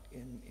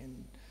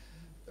in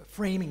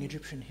framing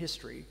Egyptian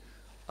history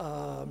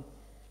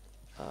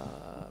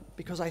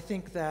because I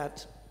think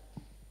that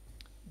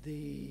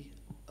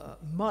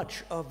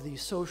much of the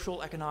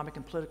social, economic,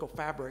 and political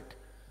fabric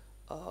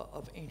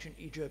of ancient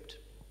Egypt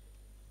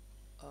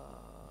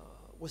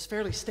was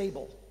fairly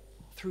stable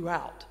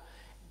throughout.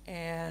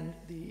 And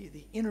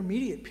the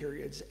intermediate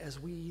periods, as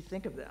we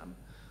think of them,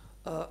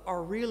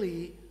 are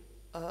really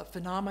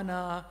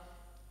phenomena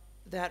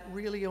that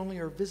really only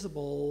are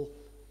visible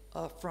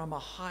from a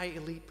high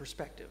elite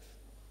perspective,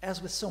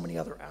 as with so many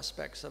other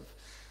aspects of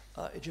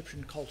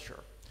Egyptian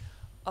culture.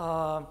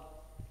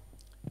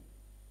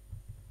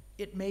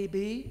 It may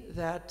be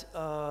that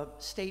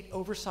state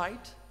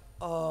oversight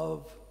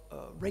of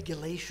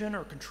regulation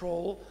or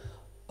control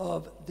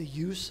of the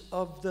use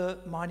of the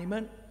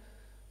monument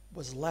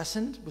was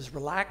lessened, was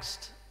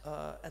relaxed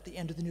at the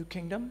end of the New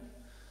Kingdom.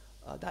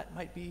 That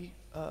might be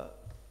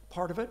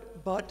part of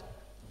it, but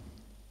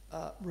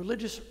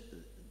religious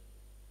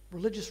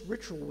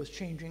ritual was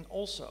changing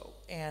also,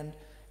 and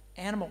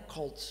animal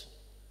cults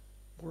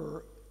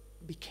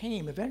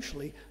became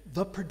eventually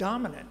the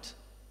predominant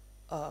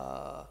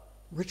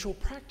ritual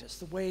practice,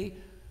 the way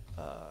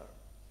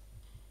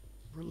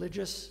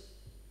religious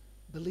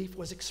belief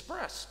was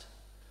expressed,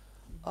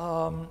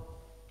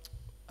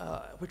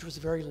 which was a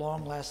very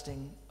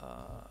long-lasting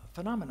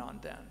phenomenon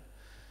then.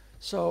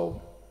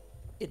 So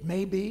it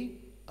may be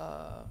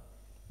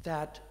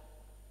that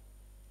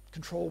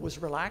control was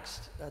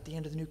relaxed at the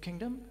end of the New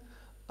Kingdom,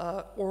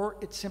 or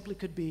it simply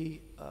could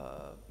be,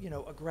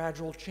 a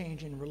gradual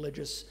change in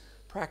religious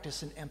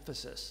practice and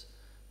emphasis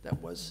that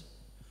was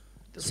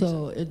the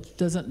So reason. it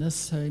doesn't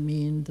necessarily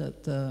mean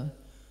that the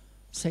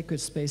sacred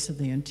space of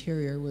the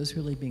interior was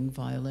really being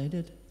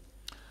violated?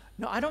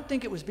 No, I don't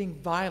think it was being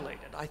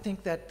violated. I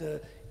think that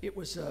it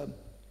was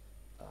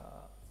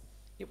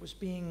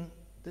being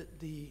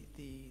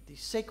the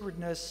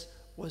sacredness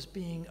was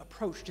being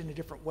approached in a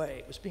different way.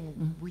 It was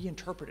being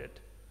reinterpreted.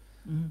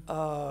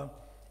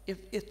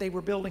 If they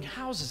were building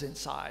houses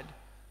inside,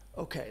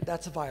 okay,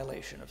 that's a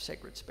violation of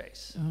sacred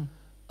space.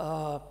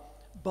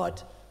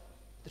 But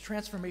the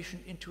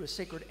transformation into a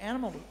sacred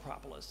animal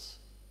necropolis,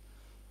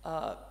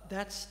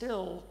 that's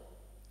still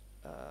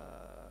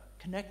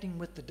connecting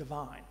with the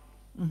divine.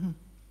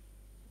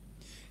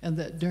 And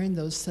that during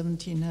those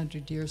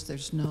 1700 years,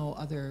 there's no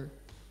other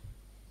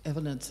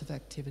evidence of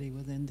activity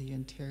within the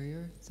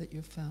interior that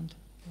you've found?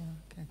 Yeah,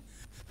 okay.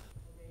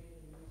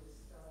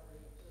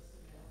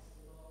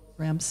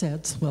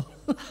 Ramseds will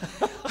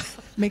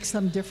make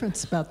some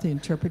difference about the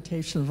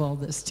interpretation of all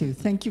this too.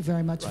 Thank you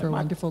very much for a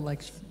wonderful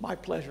lecture. My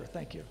pleasure,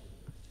 thank you.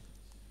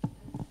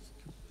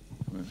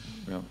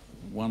 We have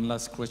one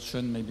last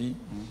question, maybe.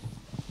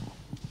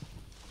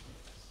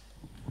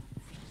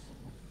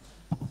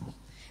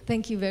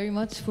 Thank you very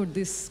much for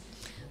this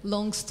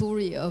long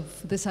story of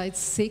the site's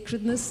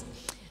sacredness.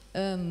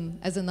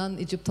 As a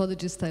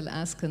non-Egyptologist, I'll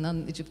ask a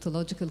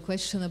non-Egyptological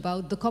question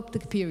about the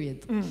Coptic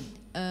period.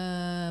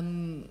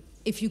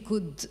 If you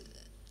could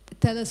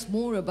tell us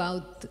more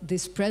about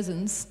this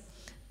presence,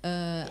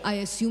 I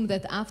assume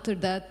that after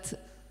that,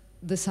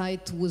 the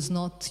site was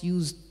not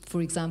used,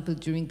 for example,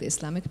 during the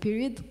Islamic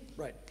period.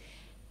 Right.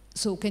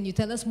 So can you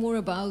tell us more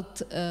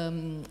about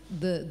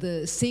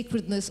the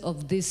sacredness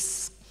of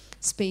this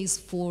space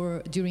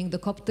during the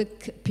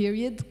Coptic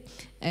period,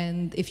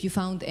 and if you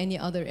found any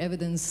other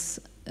evidence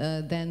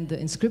than the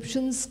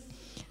inscriptions?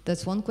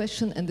 That's one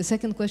question. And the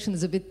second question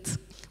is a bit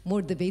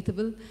more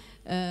debatable,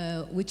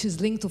 which is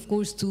linked, of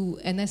course, to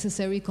a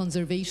necessary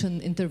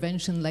conservation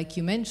intervention like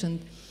you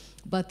mentioned.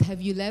 But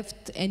have you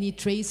left any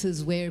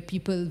traces where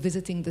people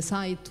visiting the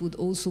site would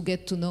also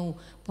get to know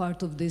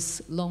part of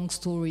this long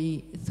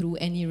story through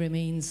any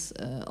remains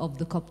of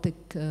the Coptic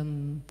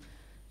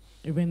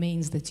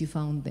remains that you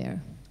found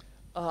there?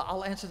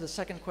 I'll answer the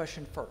second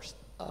question first.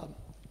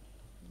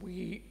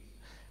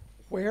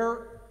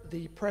 Where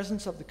the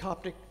presence of the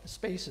Coptic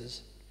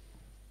spaces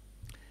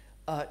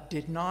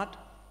did not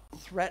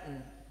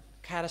threaten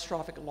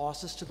catastrophic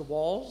losses to the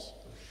walls,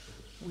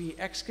 we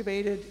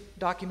excavated,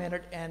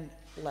 documented, and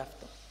left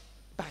them,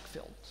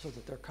 backfilled, so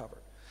that they're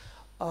covered.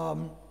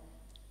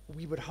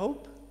 We would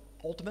hope,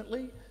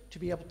 ultimately, to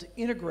be able to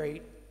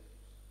integrate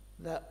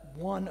that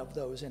one of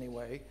those,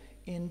 anyway,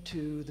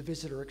 into the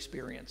visitor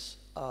experience.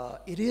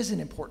 It is an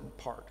important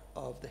part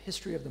of the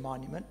history of the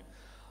monument,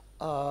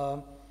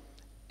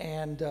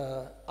 and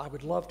I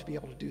would love to be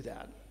able to do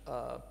that.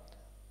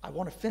 I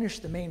want to finish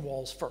the main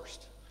walls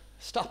first,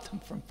 stop them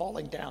from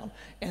falling down,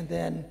 and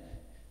then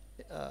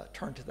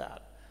turn to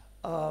that.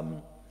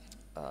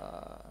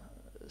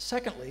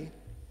 Secondly,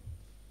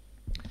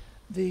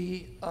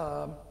 the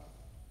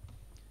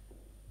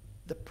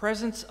the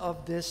presence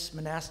of this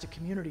monastic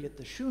community at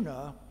the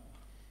Shuna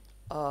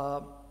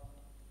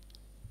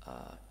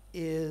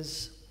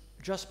is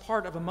just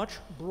part of a much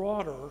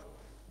broader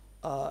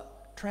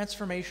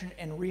transformation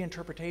and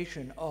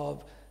reinterpretation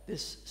of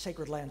this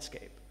sacred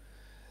landscape.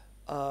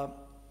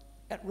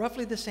 At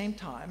roughly the same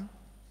time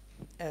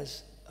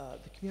as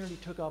the community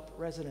took up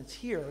residence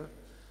here,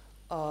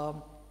 a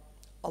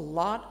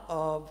lot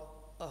of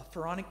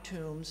pharaonic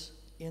tombs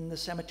in the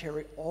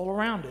cemetery all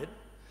around it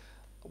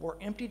were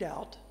emptied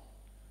out,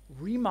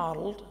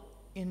 remodeled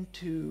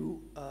into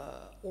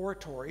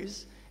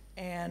oratories,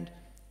 and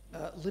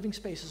living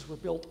spaces were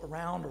built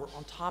around or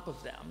on top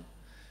of them.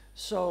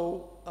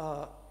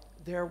 So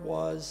there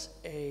was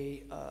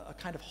a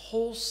kind of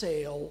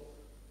wholesale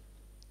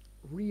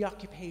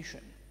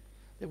reoccupation.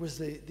 There was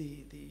the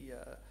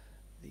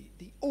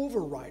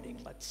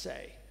overriding, let's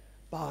say,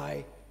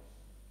 by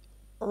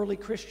early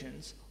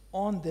Christians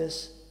on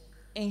this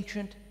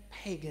ancient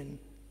pagan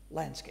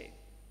landscape.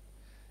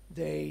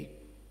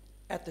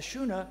 At the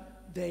Shuna,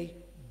 they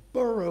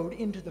burrowed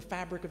into the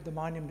fabric of the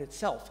monument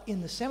itself.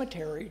 In the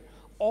cemetery,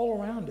 all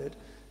around it,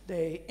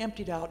 they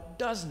emptied out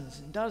dozens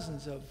and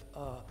dozens of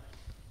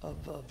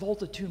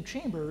vaulted tomb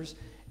chambers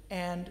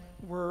and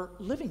were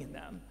living in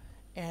them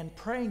and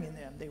praying in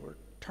them. They were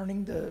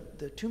turning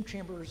the tomb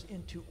chambers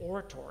into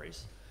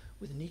oratories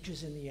with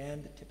niches in the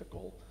end, the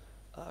typical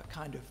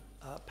kind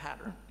of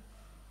pattern.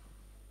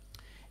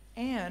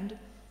 And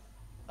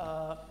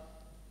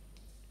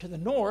to the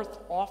north,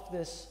 off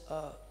this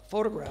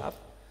photograph,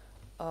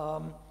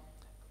 in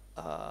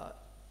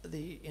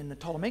the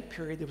Ptolemaic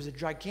period, there was a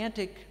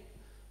gigantic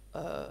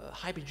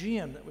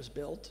hypogeum that was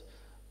built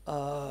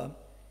to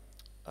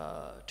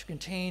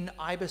contain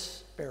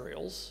ibis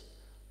burials.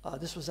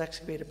 This was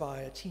excavated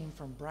by a team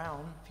from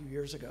Brown a few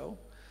years ago.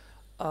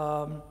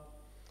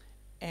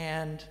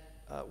 And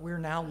we're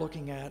now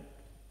looking at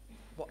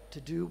what to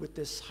do with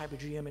this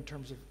hypogeum in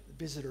terms of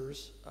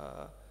visitors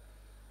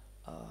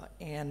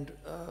and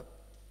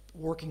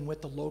working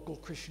with the local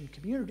Christian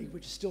community,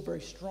 which is still very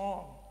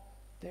strong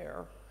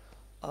there,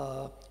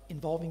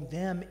 involving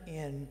them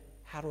in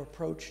how to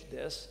approach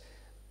this.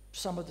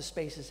 Some of the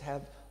spaces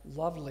have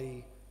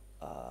lovely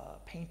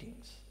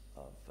paintings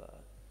of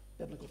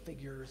biblical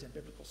figures and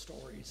biblical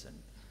stories,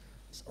 and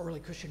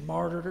early Christian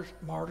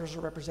martyrs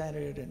are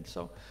represented, and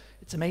so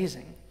it's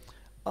amazing.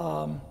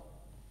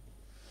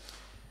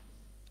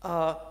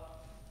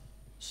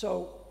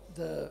 So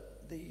the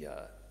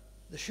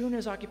Shuna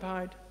is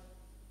occupied,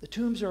 the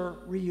tombs are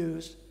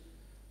reused.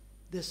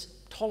 This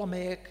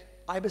Ptolemaic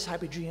ibis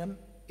hypogeum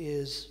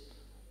is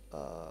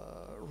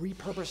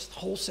repurposed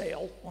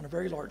wholesale on a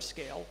very large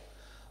scale.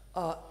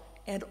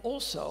 And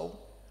also,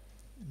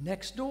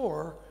 next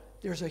door,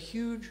 there's a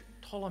huge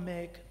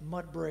Ptolemaic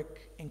mud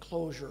brick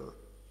enclosure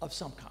of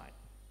some kind,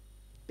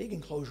 big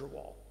enclosure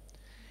wall.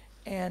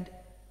 And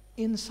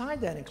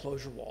inside that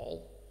enclosure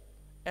wall,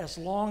 as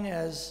long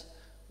as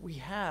we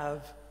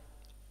have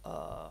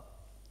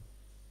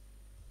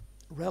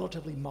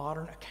relatively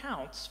modern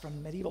accounts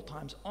from medieval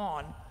times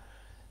on,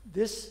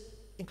 this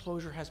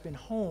enclosure has been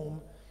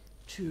home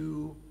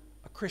to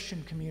a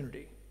Christian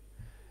community.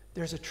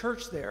 There's a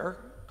church there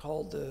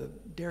called the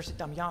Dersit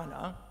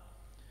Damiana,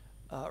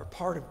 or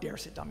part of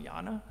Dersit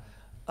Damiana,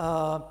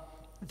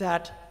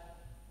 that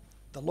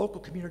the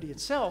local community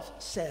itself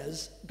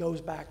says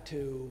goes back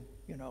to,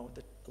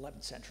 the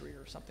 11th century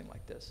or something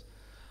like this.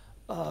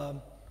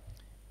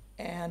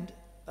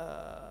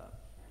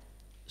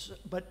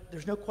 But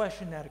there's no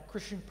question that a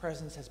Christian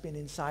presence has been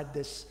inside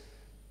this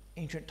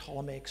ancient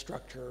Ptolemaic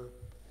structure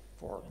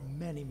for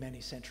many,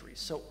 many centuries.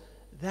 So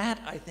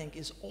that, I think,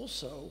 is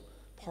also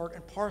part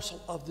and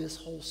parcel of this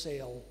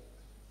wholesale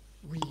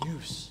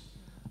reuse.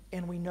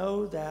 And we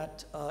know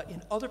that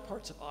in other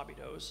parts of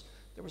Abydos,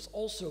 there was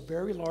also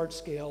very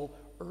large-scale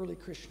early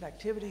Christian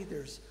activity.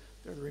 There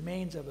are the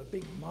remains of a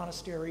big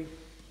monastery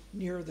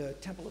near the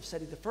Temple of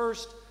Seti I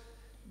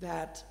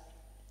that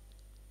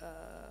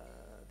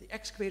the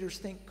excavators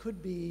think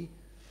could be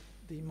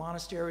the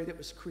monastery that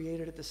was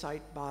created at the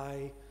site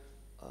by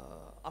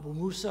Abu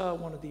Musa,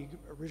 one of the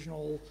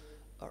original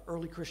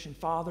early Christian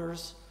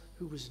fathers,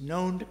 who was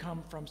known to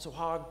come from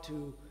Sohag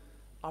to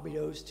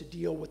Abydos to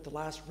deal with the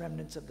last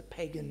remnants of the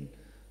pagan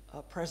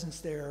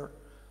presence there.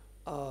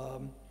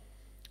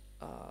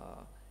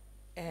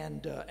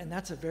 And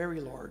that's a very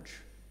large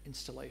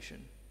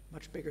installation,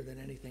 much bigger than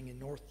anything in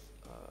North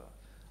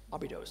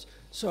Abydos.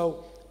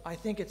 So I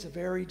think it's a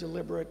very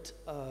deliberate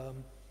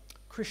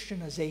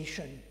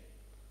Christianization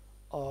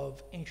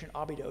of ancient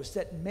Abydos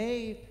that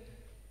may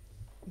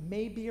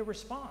be a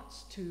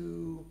response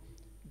to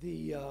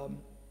the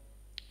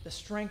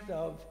strength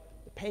of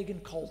the pagan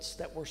cults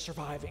that were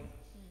surviving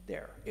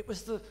there. It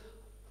was the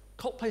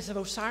cult place of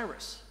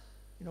Osiris,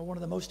 one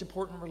of the most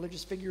important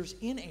religious figures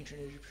in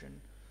ancient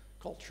Egyptian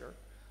culture.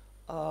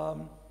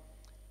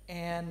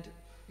 And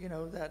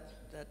that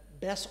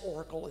Bes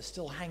oracle is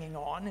still hanging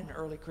on in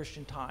early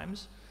Christian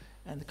times,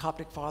 and the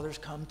Coptic fathers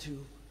come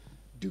to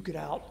duke it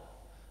out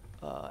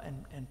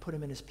and put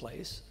him in his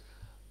place.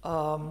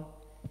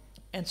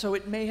 And so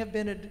it may have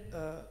been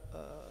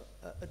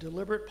a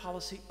deliberate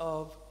policy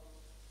of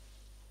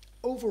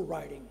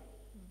overriding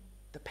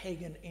the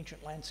pagan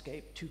ancient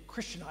landscape to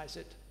Christianize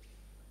it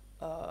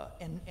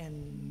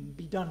and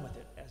be done with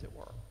it, as it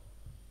were.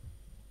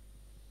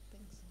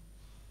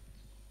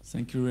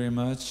 Thank you very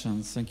much,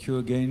 and thank you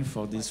again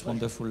for this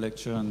wonderful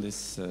lecture and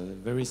this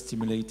very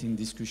stimulating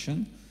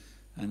discussion.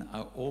 And I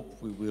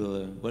hope we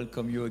will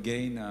welcome you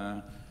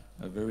again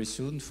very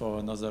soon for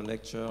another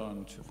lecture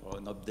and for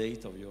an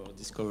update of your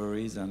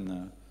discoveries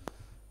and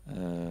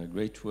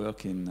great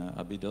work in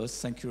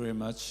Abydos. Thank you very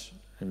much,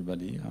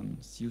 everybody, and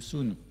see you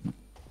soon.